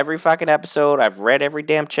watched every fucking episode. I've read every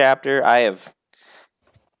damn chapter. I have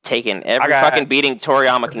taken every got- fucking beating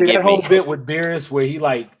Toriyama can see that give whole me. bit with Beerus where he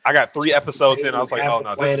like I got 3 episodes in. I was like, half oh the no,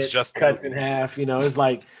 this planet is just the cuts movie. in half. You know, it's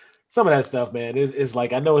like some of that stuff, man. It's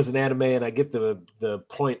like I know it's an anime and I get the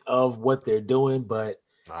point of what they're doing, but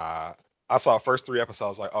Nah, I saw the first 3 episodes. I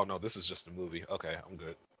was like, oh no, this is just a movie. Okay, I'm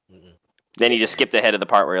good. Mm-mm. Then you just skipped ahead of the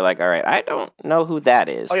part where you're like, all right, I don't know who that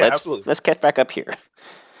is. Oh, yeah, let's absolutely. let's catch back up here.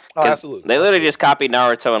 Oh, 'Cause absolutely. They literally just copied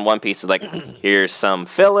Naruto in One Piece. It's like, here's some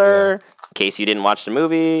filler in case you didn't watch the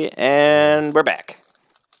movie, and we're back.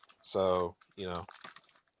 So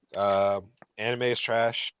anime is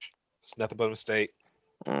trash. It's nothing but a mistake.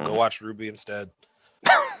 Go watch Ruby instead.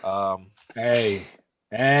 Hey,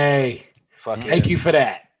 Fucking thank you for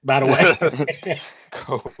that. By the way,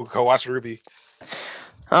 go watch Ruby.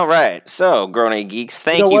 All right, so Grown A Geeks,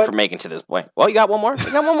 thank you, what? for making to this point. Well, you got one more?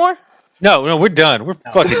 You got one more? No, we're done. We're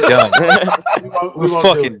fucking done. we won't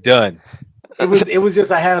fucking done. It was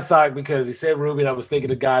just I had a thought because he said Ruby and I was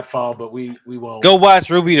thinking of Godfall, but we won't. Go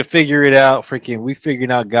watch Ruby to figure it out. Freaking, we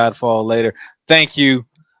figuring out Godfall later. Thank you.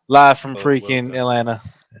 Live from freaking Atlanta.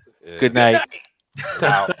 Yeah. Good night.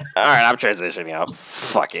 Out. All right, I'm transitioning out.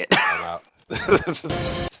 Fuck it. I'm out.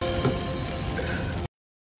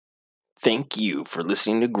 Thank you for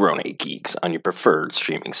listening to Grown A Geeks on your preferred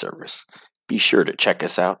streaming service. Be sure to check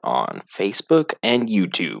us out on Facebook and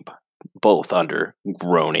YouTube, both under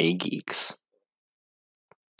Grown A Geeks.